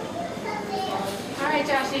 All right,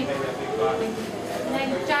 Joshy. And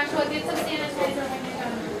then Joshua, get some sanitizer when you're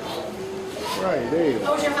done. Right, there you How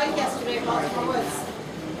go. was your hike yesterday, Baltimore Woods?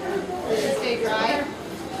 Did it stay dry?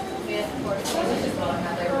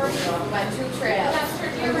 Went 2 trails.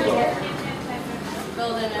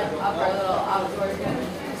 Building up our little outdoor gym.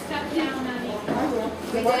 Step down on it.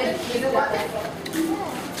 We did. You know what?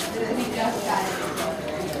 We just got it.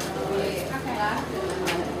 We left and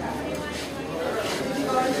then did you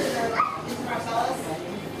go into Marcellus?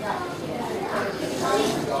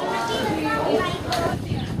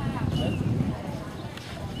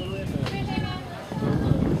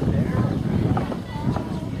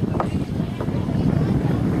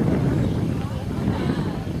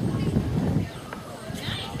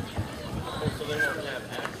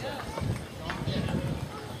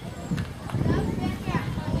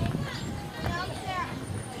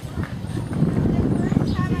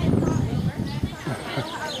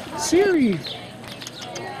 Siri!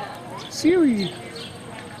 Siri!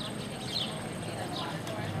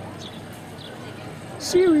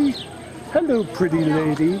 Siri! Hello, pretty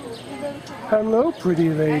lady. Hello, pretty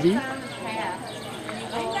lady. They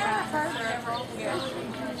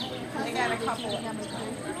got a couple.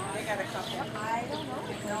 They got a couple. I don't know.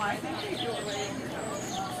 No, I think they do it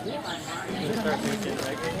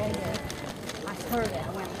I heard it. I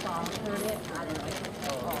went and saw it. Heard it. I didn't like it.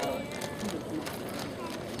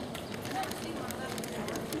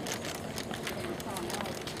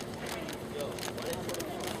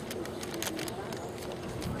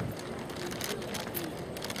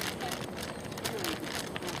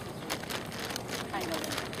 Kind of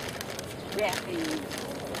rapping,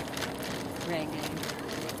 reggae.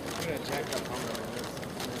 I'm gonna jack up on this.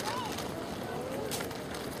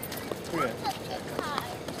 Look at that.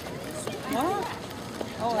 What?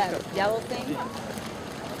 Oh, that yellow thing?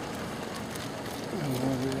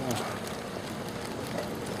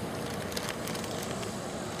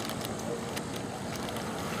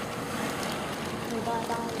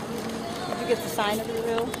 Did you get the sign of the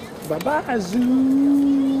wheel? Bye-bye,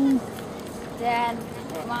 Zoo! Dad,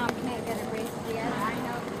 Mom can't get a race yet. I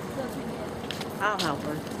know. I'll help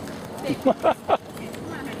her.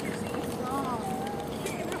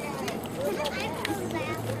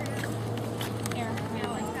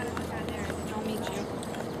 I'll meet you.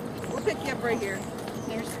 We'll pick you up right here.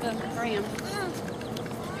 There's the gram.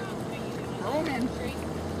 Roman.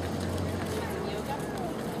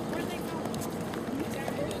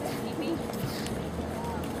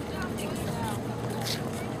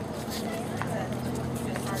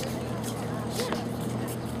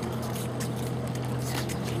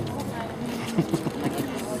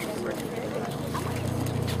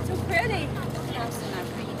 So pretty.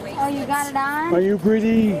 Oh, you got it on? Are you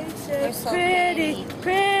pretty? Pretty,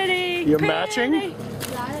 pretty. You're matching? You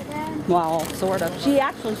got it, Dad? Well, sort of. She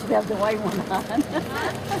actually should have the white one on.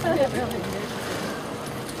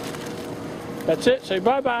 That's it. Say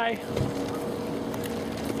bye-bye.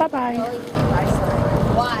 Bye-bye.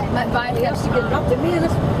 Why? My body has to get up to me and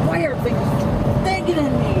this wire thing is digging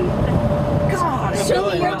in me. God,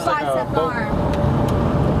 Show me your bicep arm.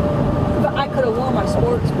 But I could have worn my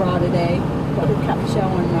sports bra today, but it kept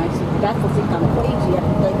showing. And I said, Beth will think I'm crazy. I've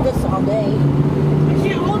been like this all day. I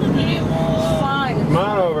can't hold it anymore. Fine. Come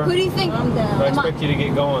on over. Who do you think? I'm down. I expect you to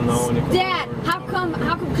get going though when you come Dad, over. how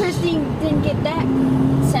come Christine didn't get that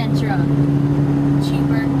Sentra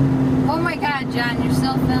cheaper? Oh my God, John, you're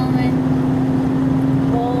still filming.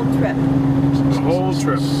 Whole trip. The whole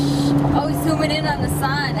trip. Oh, he's zooming in on the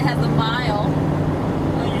sign. It has a mile.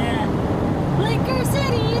 Oh yeah. Liquor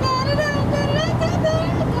City. Da, da, da, da, da, da, da, da.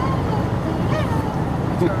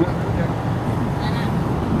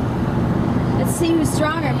 Let's see Who's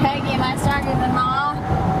stronger, Peggy? Am I stronger than Ma?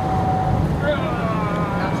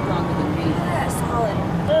 Not stronger than me. Yeah, solid.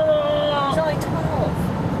 He's only 12.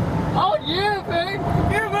 Oh yeah, babe.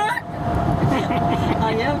 You're back.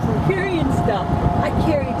 I am from carrying stuff. I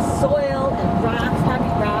carried soil and rocks,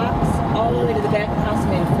 heavy rocks, all the way to the back of the house,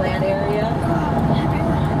 made a flat area.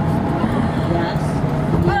 Yes.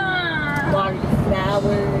 Water your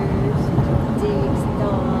flowers, dig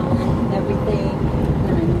stuff, and everything.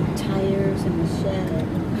 And I moved tires in the shed.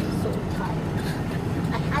 I'm so tired.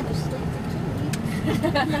 I had to sleep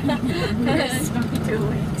for 2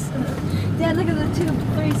 weeks. Dad, look at the 2,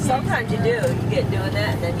 3, 6. Sometimes you do. You get doing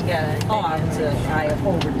that, and then you gotta. Oh, I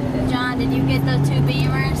overdid it. John, did you get the 2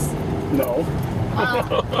 Beamers? No.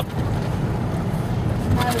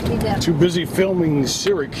 That would be the. Too busy filming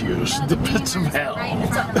Syracuse, No, the the pits of Beamers are hell. right in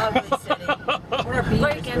It's front an of ugly city. What are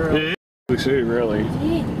Beamers, girl? We see, really.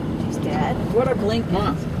 Jeez, Dad. What are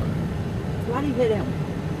blinkers? Why do you hit him?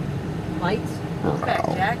 Lights? Back,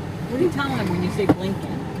 Jack. What are you telling him when you say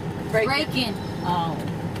blinking? Breaking. Oh.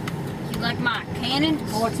 You like my cannon?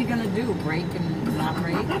 Well, what's he gonna do? Break and not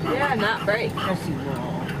break? Yeah, not break. Yes, he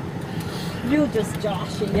will. You're just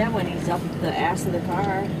joshing. Yeah, when he's up the ass of the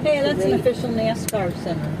car. Hey, that's an official NASCAR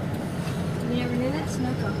center. You never knew that?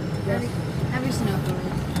 Sunoco. Every Sunoco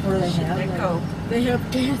is. What do they have? Coke. They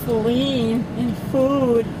have gasoline and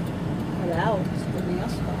food. What else for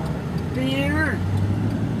NASCAR? Beer.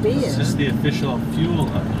 It's just the official fuel of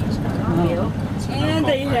NASCAR. And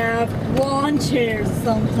they have lawn chairs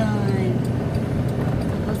sometimes.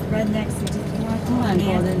 Those rednecks are just walking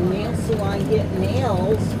on nails, so I get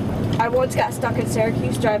nails. I once got stuck in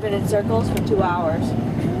Syracuse driving in circles for 2 hours.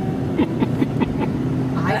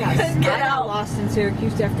 I couldn't get got out. lost in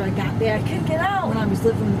Syracuse after I got back. I couldn't get out. When I was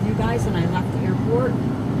living with you guys and I left the airport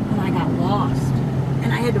and I got lost.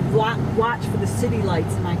 And I had to watch for the city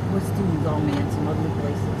lights and I was doing romance and other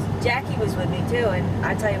places. Jackie was with me too, and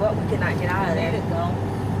I tell you what, we could not get out of there.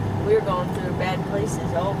 We were going through bad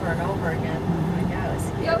places over and over again. Oh my God, it was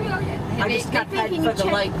scary. I just got headed for the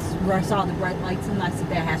lights where I saw the bright lights and I said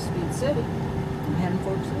that has to be the city. I'm heading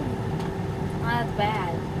for the city. Oh, that's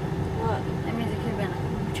bad. What? That means it could have been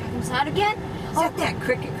like, check this out again? Is that that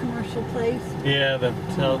cricket commercial place? Yeah, the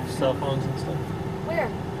cell phones and stuff. Where?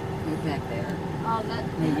 Right back there. Oh, that.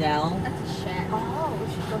 Miguel. That's a shack. Oh, we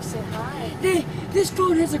should go say hi. This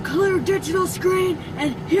phone has a clear digital screen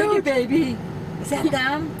and huge baby. Is that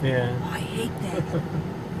them? Yeah. Oh, I hate that.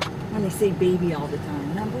 When they say baby all the time.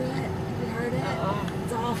 Remember that? Have you heard it?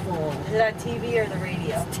 It's awful. Is it on TV or the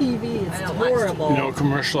radio? It's TV. I It's don't watch horrible. You know what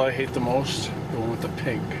commercial I hate the most? The one with the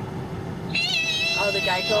pig. Oh, the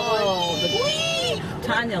Geico one? Oh,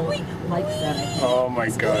 Tanya likes that. I think. Oh my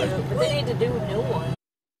god. But they need to do a new one.